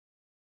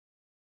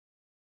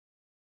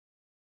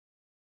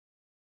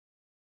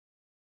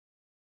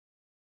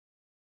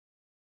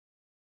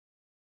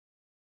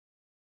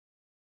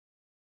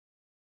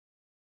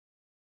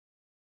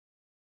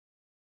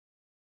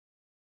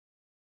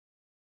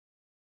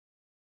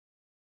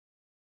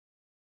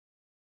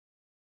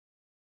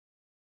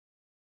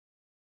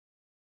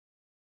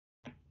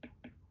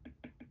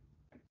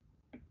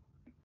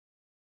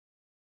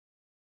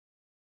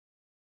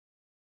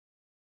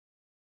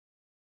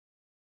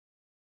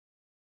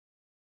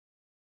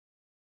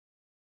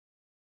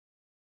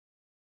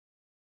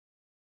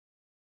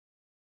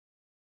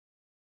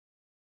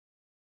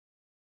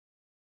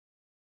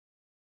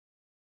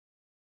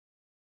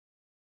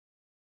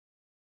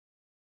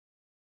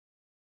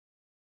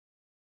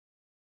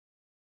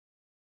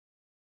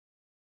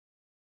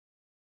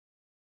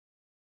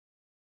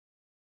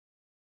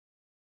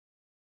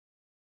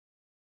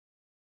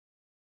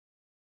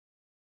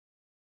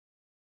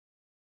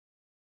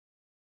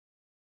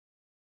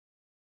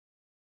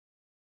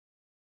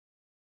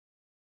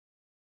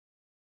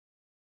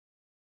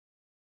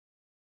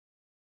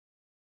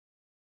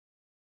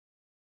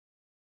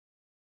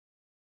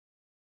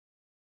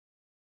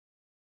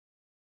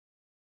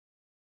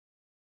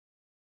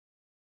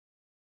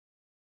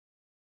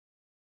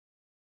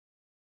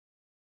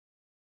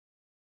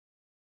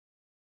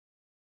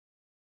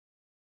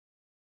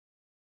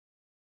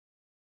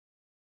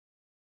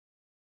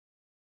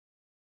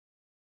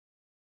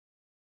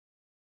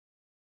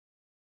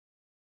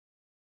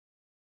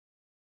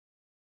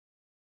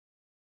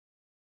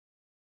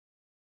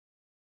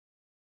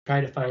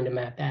 Try to find a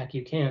map back.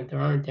 You can't. There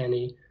aren't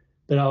any.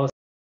 But also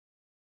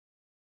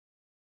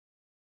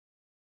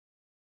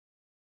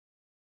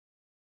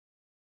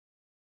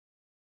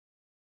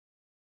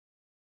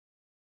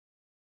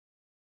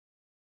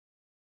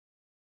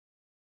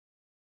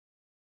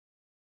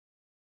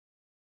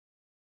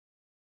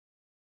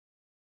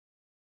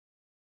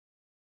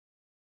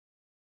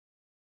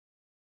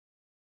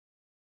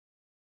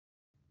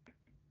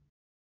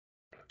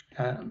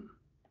um,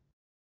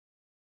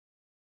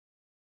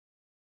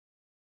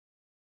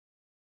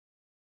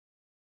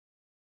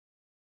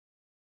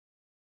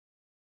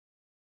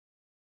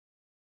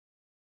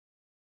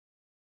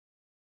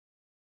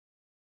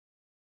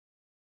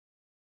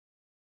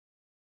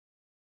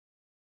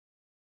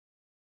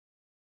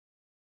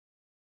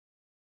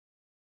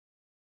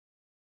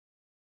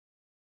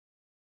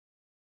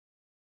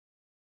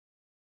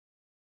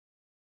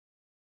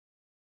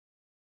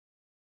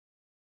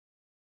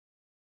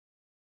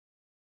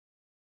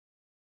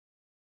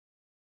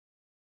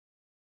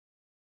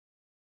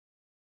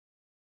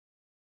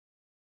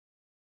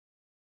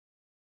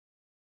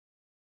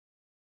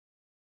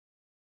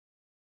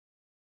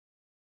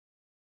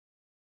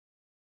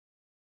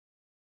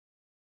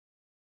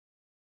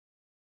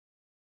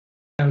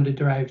 found a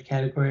derived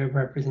category of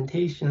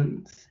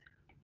representations.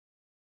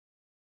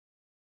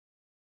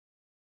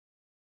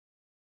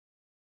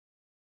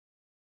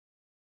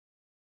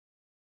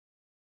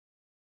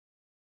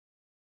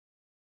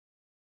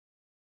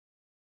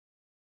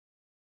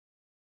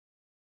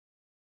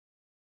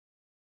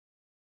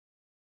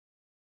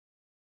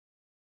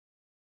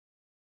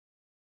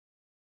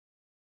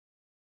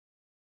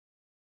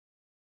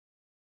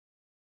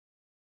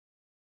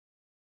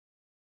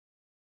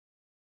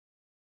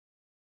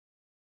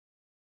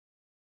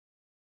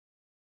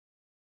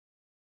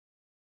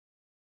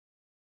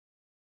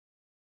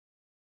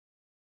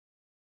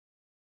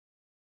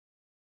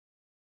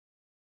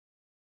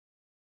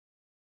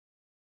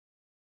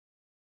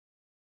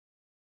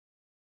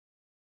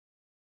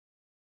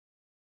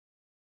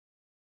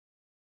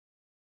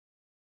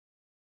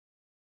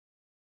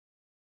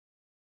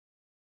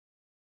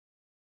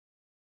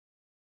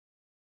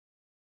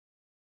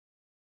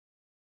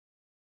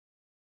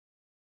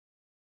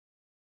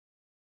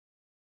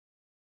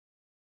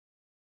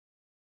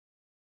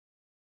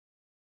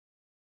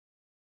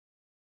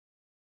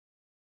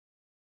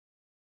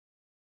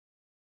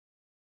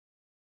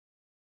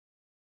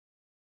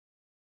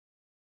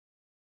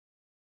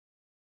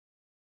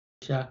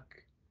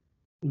 Chuck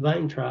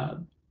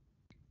Weintraub.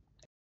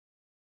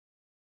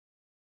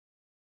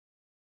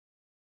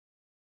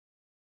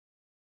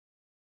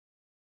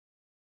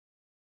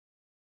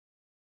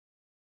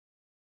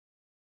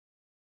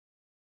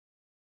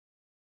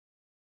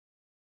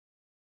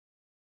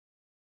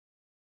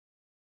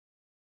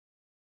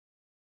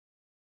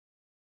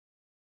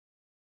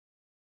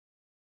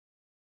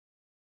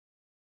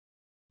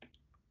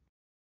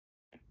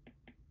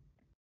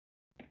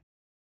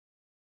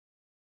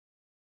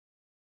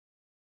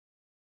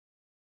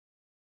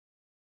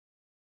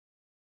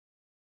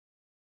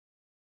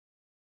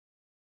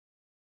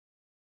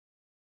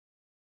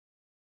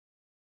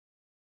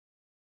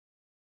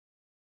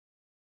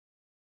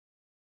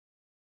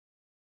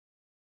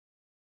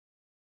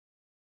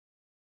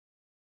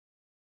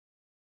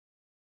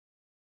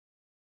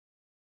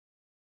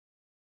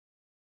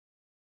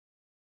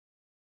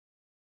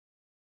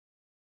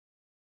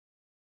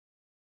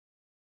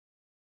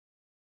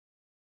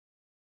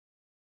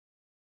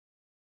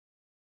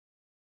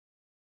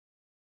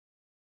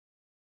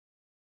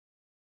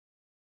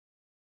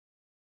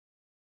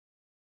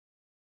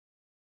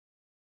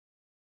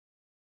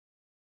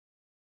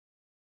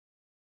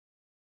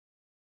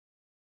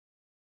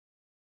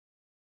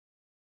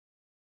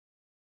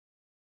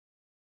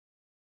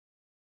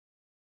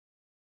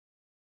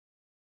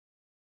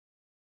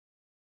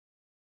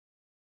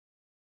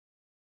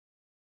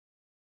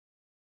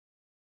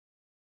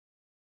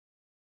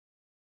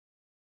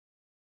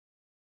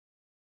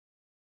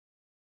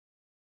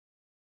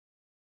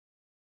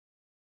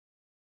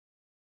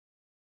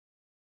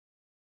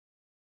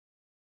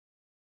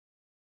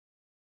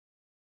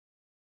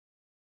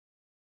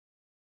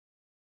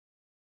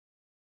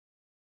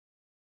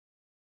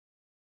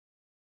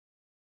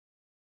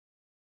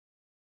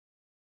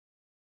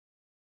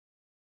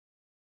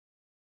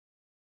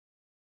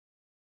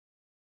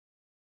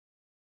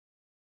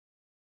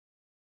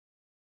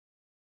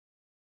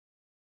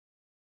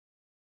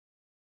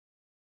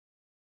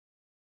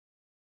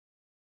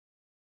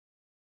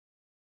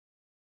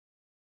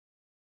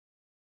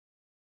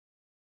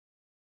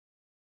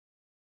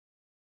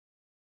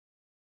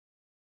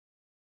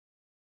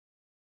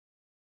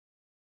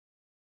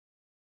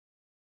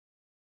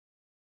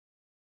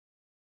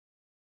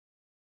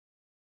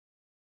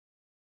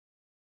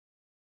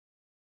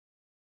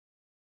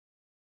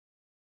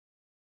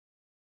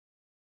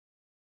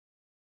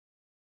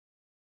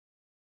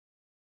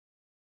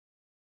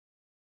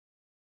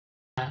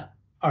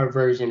 Our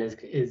version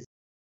is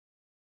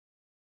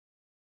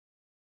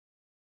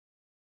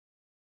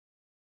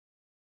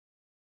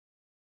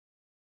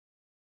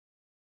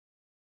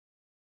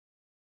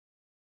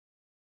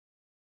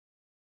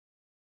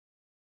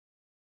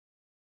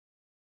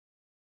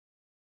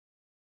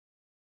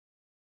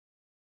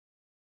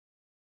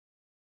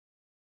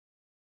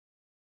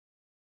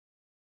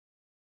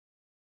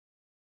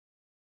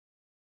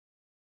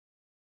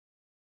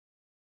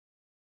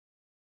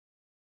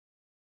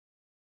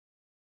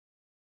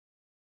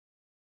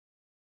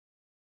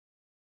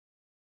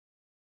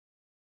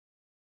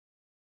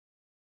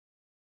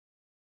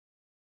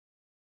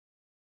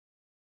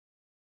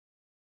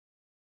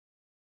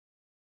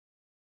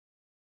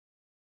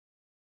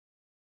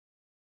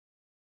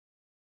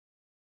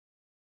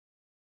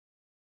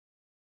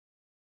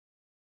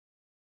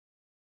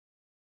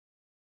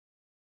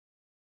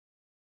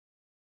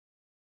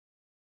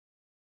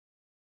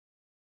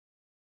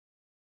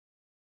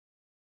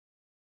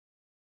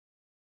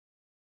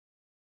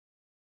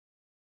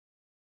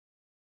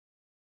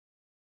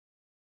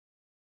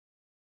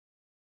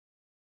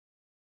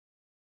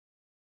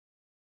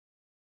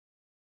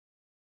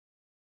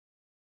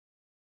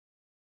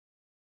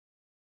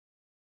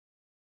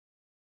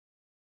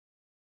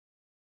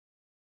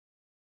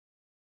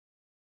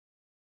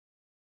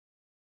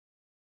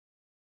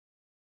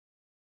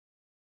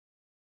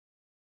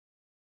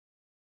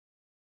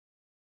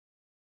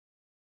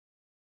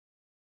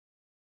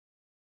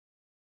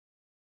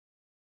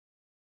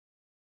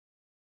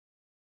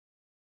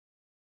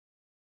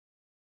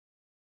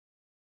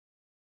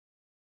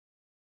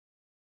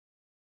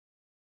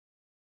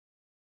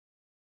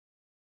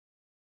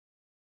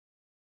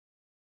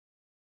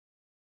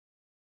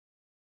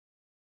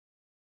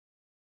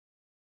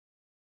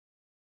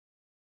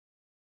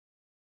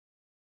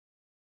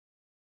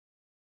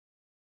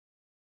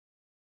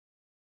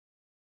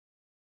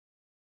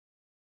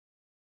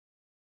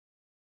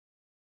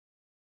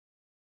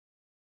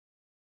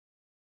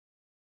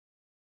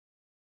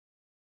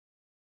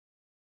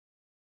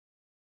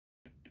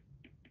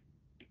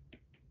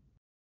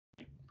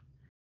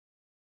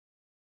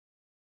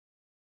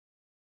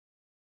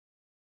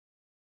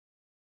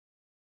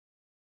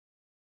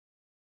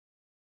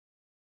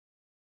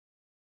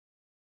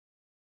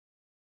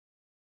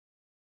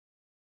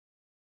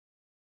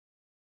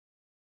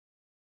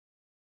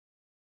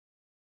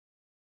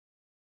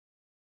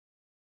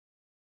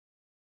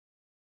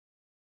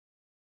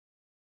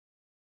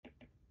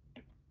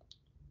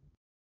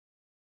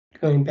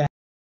going back.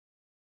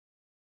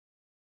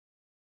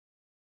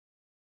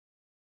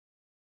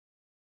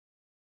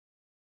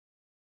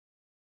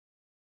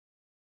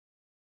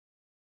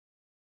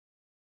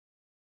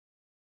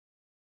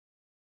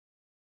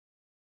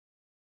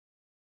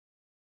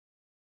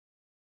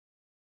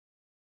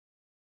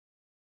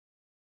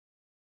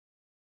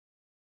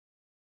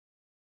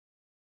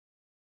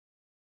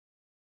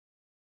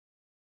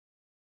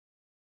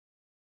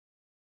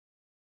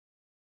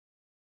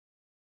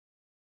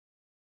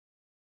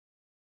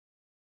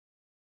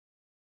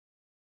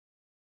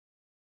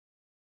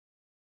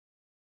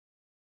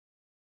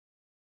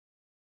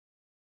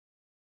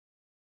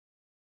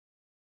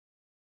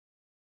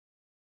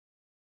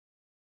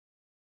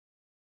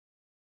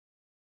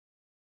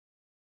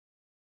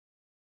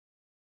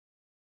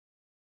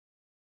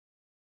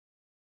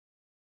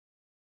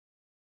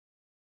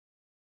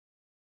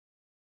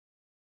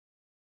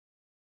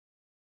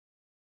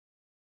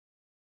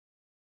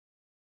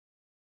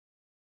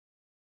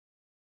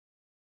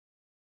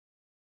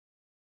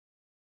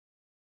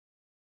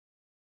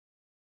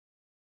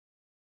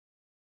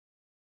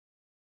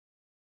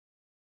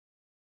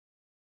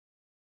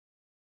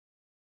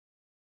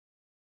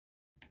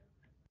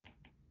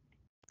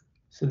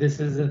 So this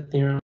is a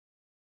theorem.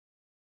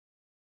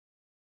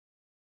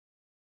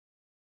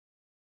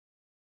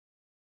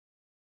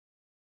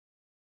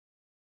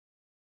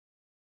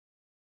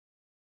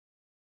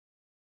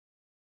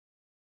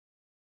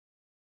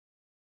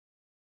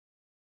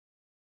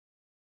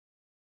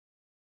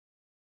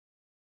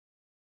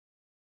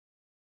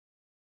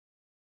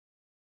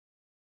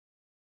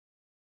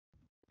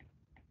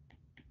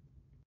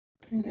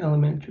 In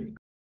elementary.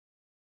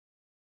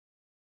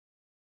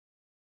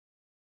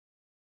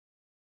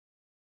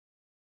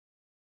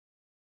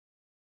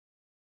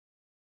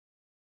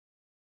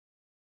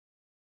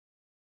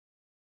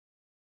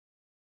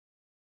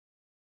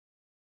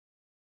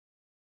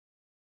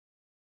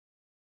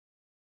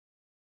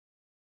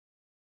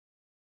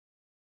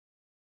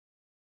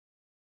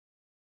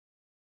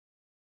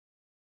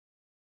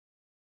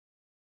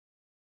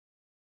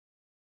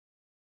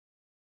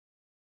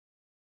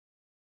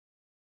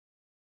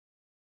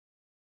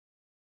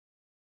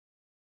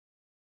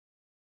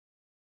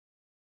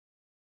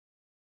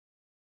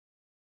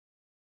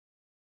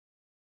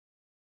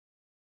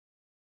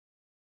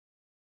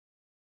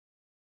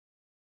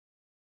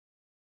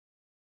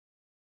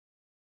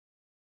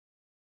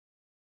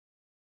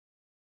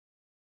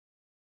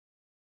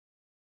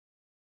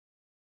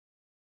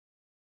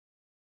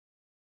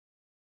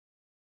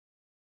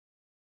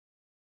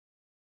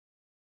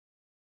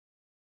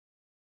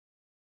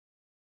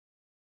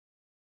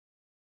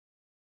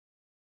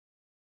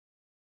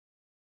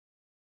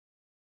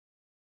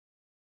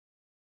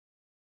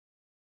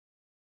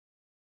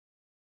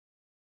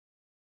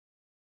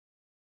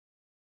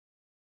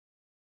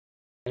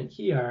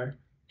 Here,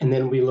 and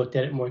then we looked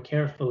at it more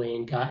carefully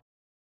and got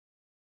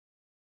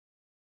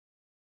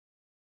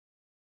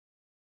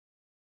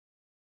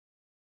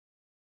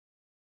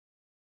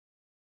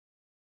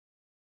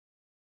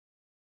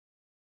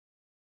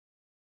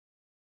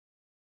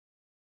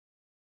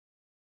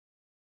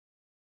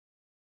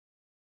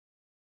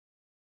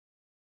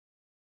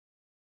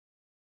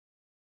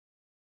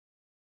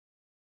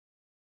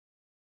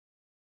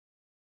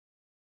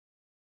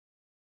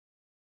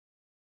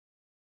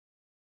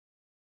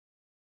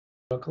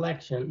a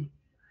collection.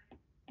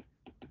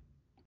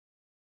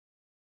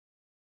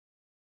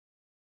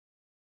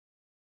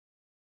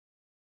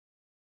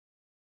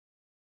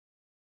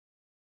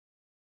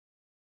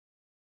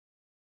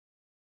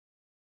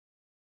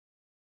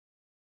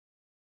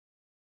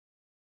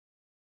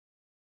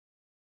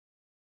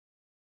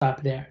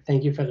 Stop there.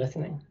 Thank you for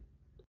listening.